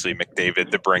 obviously McDavid,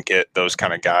 DeBrincat, those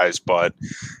kind of guys. But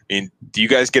I mean, do you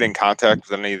guys get in contact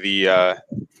with any of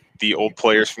the old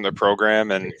players from the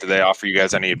program, and do they offer you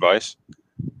guys any advice?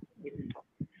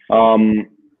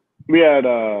 We had,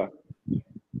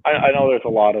 I know there's a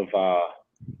lot of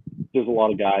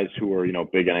guys who are,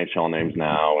 big NHL names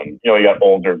now. And, you got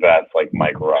older vets like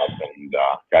Mike Rupp and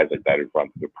guys like that who run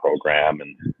through the program.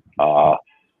 And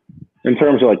in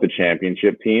terms of like the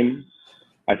championship team,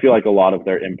 I feel like a lot of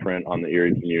their imprint on the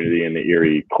Erie community and the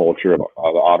Erie culture, the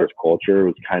Otters culture,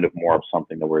 was kind of more of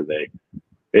something that where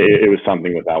it was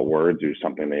something without words. It was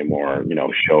something they more,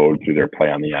 showed through their play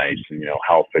on the ice and,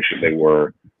 how efficient they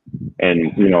were.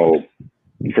 And,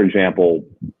 for example,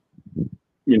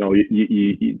 you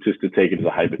just to take it as a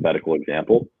hypothetical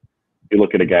example, you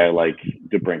look at a guy like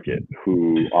DeBrincat,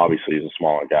 who obviously is a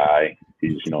smaller guy.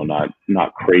 He's,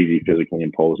 not crazy physically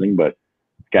imposing, but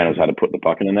guy knows how to put the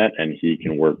puck in the net, and he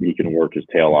can work his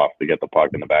tail off to get the puck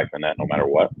in the back of the net no matter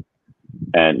what.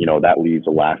 And, that leaves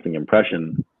a lasting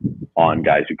impression on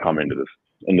guys who come into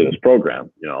this program,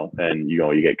 and,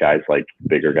 you get guys like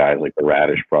bigger guys like the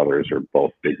Radish brothers are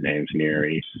both big names in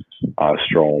Erie,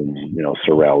 Strome,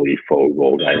 Sorelli,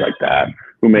 Fogle, guys like that,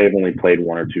 who may have only played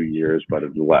 1 or 2 years, but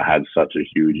have had such a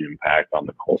huge impact on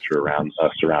the culture around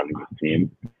surrounding this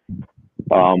team.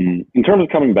 In terms of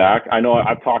coming back, I know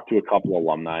I've talked to a couple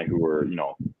alumni who are,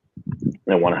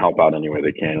 they want to help out any way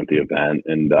they can at the event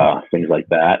and things like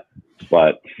that.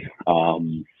 But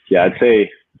I'd say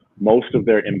most of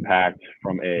their impact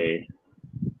from a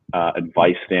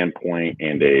advice standpoint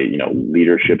and a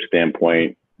leadership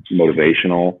standpoint,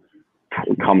 motivational,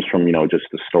 comes from just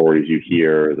the stories you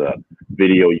hear, the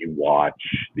video you watch,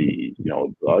 the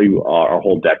our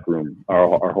whole deck room,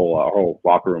 our whole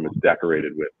locker room is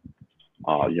decorated with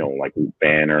like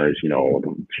banners,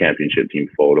 championship team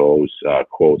photos,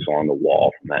 quotes on the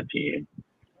wall from that team.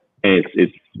 And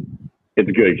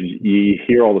it's good. You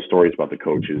hear all the stories about the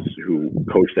coaches who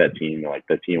coached that team. Like,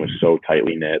 that team was so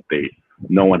tightly knit.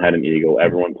 No one had an ego.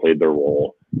 Everyone played their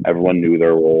role. Everyone knew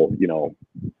their role.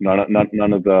 None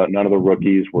of the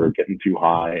rookies were getting too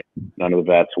high. None of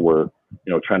the vets were,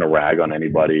 trying to rag on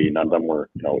anybody. None of them were,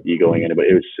 egoing anybody.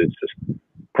 It's just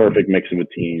perfect mix of a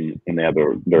team, and they had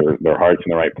their hearts in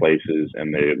the right places,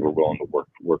 and they were willing to work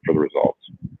for the results.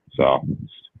 So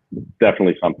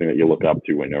definitely something that you look up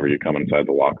to whenever you come inside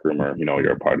the locker room or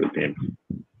you're a part of the team.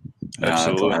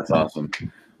 Absolutely. That's awesome.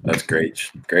 That's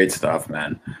great stuff,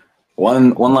 man.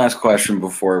 One last question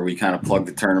before we kind of plug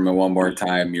the tournament one more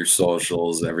time, your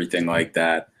socials, everything like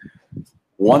that.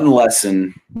 One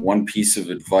lesson, one piece of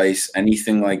advice,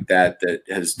 anything like that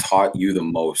has taught you the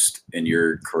most in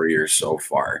your career so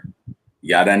far. You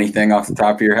got anything off the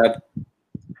top of your head?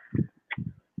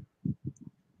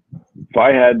 If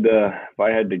I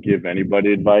had to give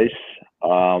anybody advice,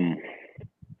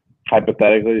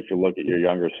 hypothetically, if you look at your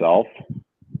younger self,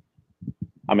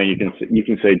 I mean, you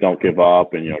can say don't give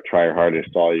up and try your hardest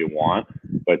all you want,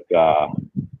 but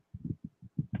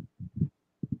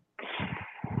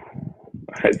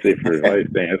I'd say for advice,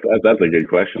 that's a good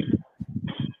question.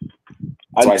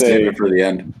 I'd say it for the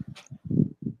end.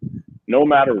 No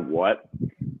matter what,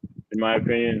 in my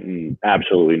opinion, and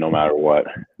absolutely no matter what,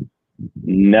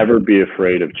 never be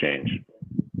afraid of change.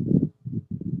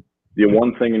 The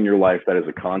one thing in your life that is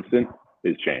a constant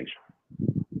is change.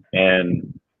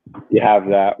 And you have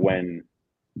that when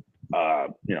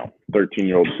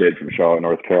 13-year-old kid from Charlotte,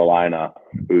 North Carolina,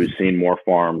 who's seen more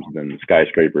farms than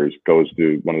skyscrapers, goes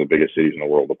to one of the biggest cities in the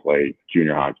world to play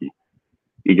junior hockey.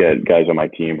 You get guys on my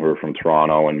team who are from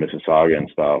Toronto and Mississauga and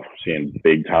stuff, seeing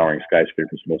big towering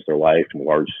skyscrapers most of their life in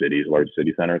large cities, large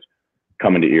city centers,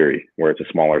 coming to Erie, where it's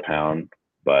a smaller town,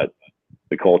 but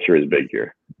the culture is big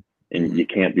here. And you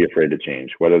can't be afraid to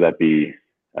change, whether that be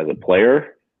as a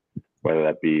player, whether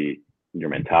that be your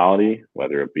mentality,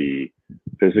 whether it be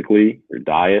physically or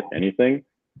diet, anything,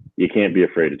 you can't be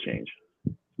afraid to change.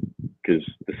 Because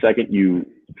the second you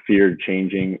fear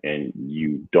changing and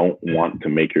you don't want to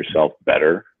make yourself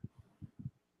better,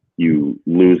 you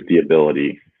lose the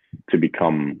ability to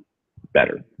become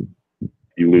better.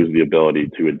 You lose the ability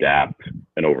to adapt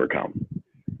and overcome.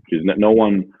 Because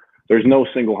there's no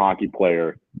single hockey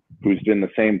player who's been the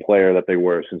same player that they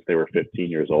were since they were 15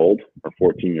 years old or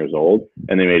 14 years old,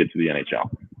 and they made it to the NHL.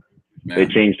 Man. They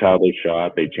changed how they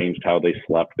shot. They changed how they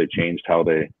slept. They changed how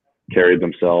they carried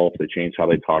themselves. They changed how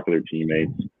they talked to their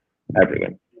teammates.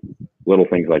 Everything. Little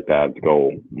things like that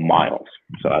go miles.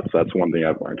 So that's one thing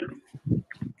I've learned.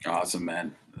 Awesome,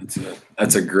 man.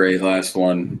 That's a great last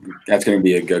one. That's going to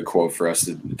be a good quote for us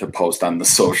to post on the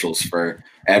socials for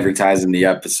advertising the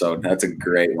episode. That's a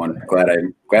great one. Glad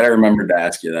I remembered to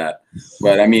ask you that.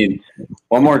 But I mean,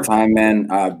 one more time, man,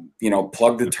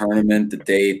 plug the tournament, the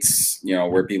dates,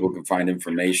 where people can find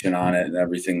information on it and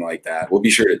everything like that. We'll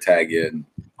be sure to tag you and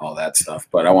all that stuff,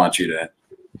 but I want you to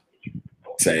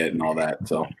say it and all that.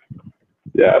 So.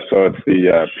 Yeah, so it's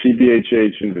the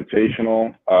PBHH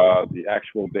Invitational. The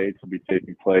actual dates will be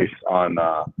taking place on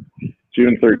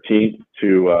June 13th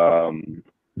to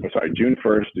June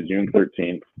 1st to June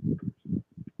 13th.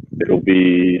 It'll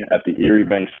be at the Erie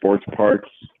Bank Sports Park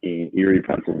in Erie,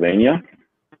 Pennsylvania.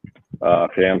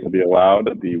 Fans will be allowed.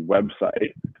 The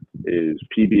website is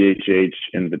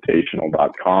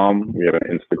pbhhinvitational.com. We have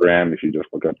an Instagram if you just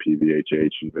look up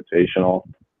PBHH Invitational.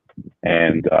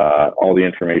 And all the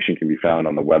information can be found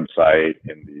on the website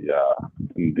in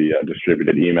the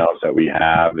distributed emails that we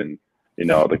have, and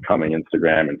the coming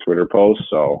Instagram and Twitter posts.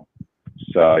 So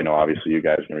obviously you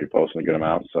guys are going to be posting a good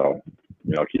amount. So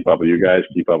keep up with you guys,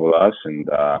 keep up with us, and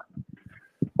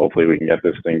hopefully we can get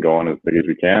this thing going as big as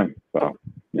we can. So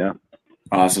yeah.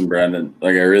 Awesome, Brendan. I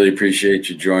really appreciate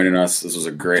you joining us. This was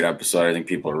a great episode. I think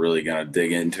people are really going to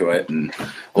dig into it, and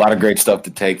a lot of great stuff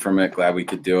to take from it. Glad we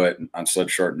could do it on such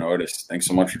short notice. Thanks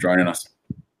so much for joining us.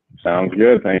 Sounds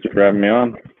good. Thank you for having me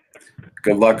on.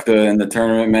 Good luck in the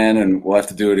tournament, man, and we'll have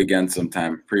to do it again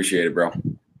sometime. Appreciate it, bro.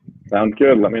 Sounds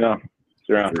good. Let me know. See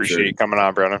you around. Appreciate you coming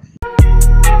on, Brendan.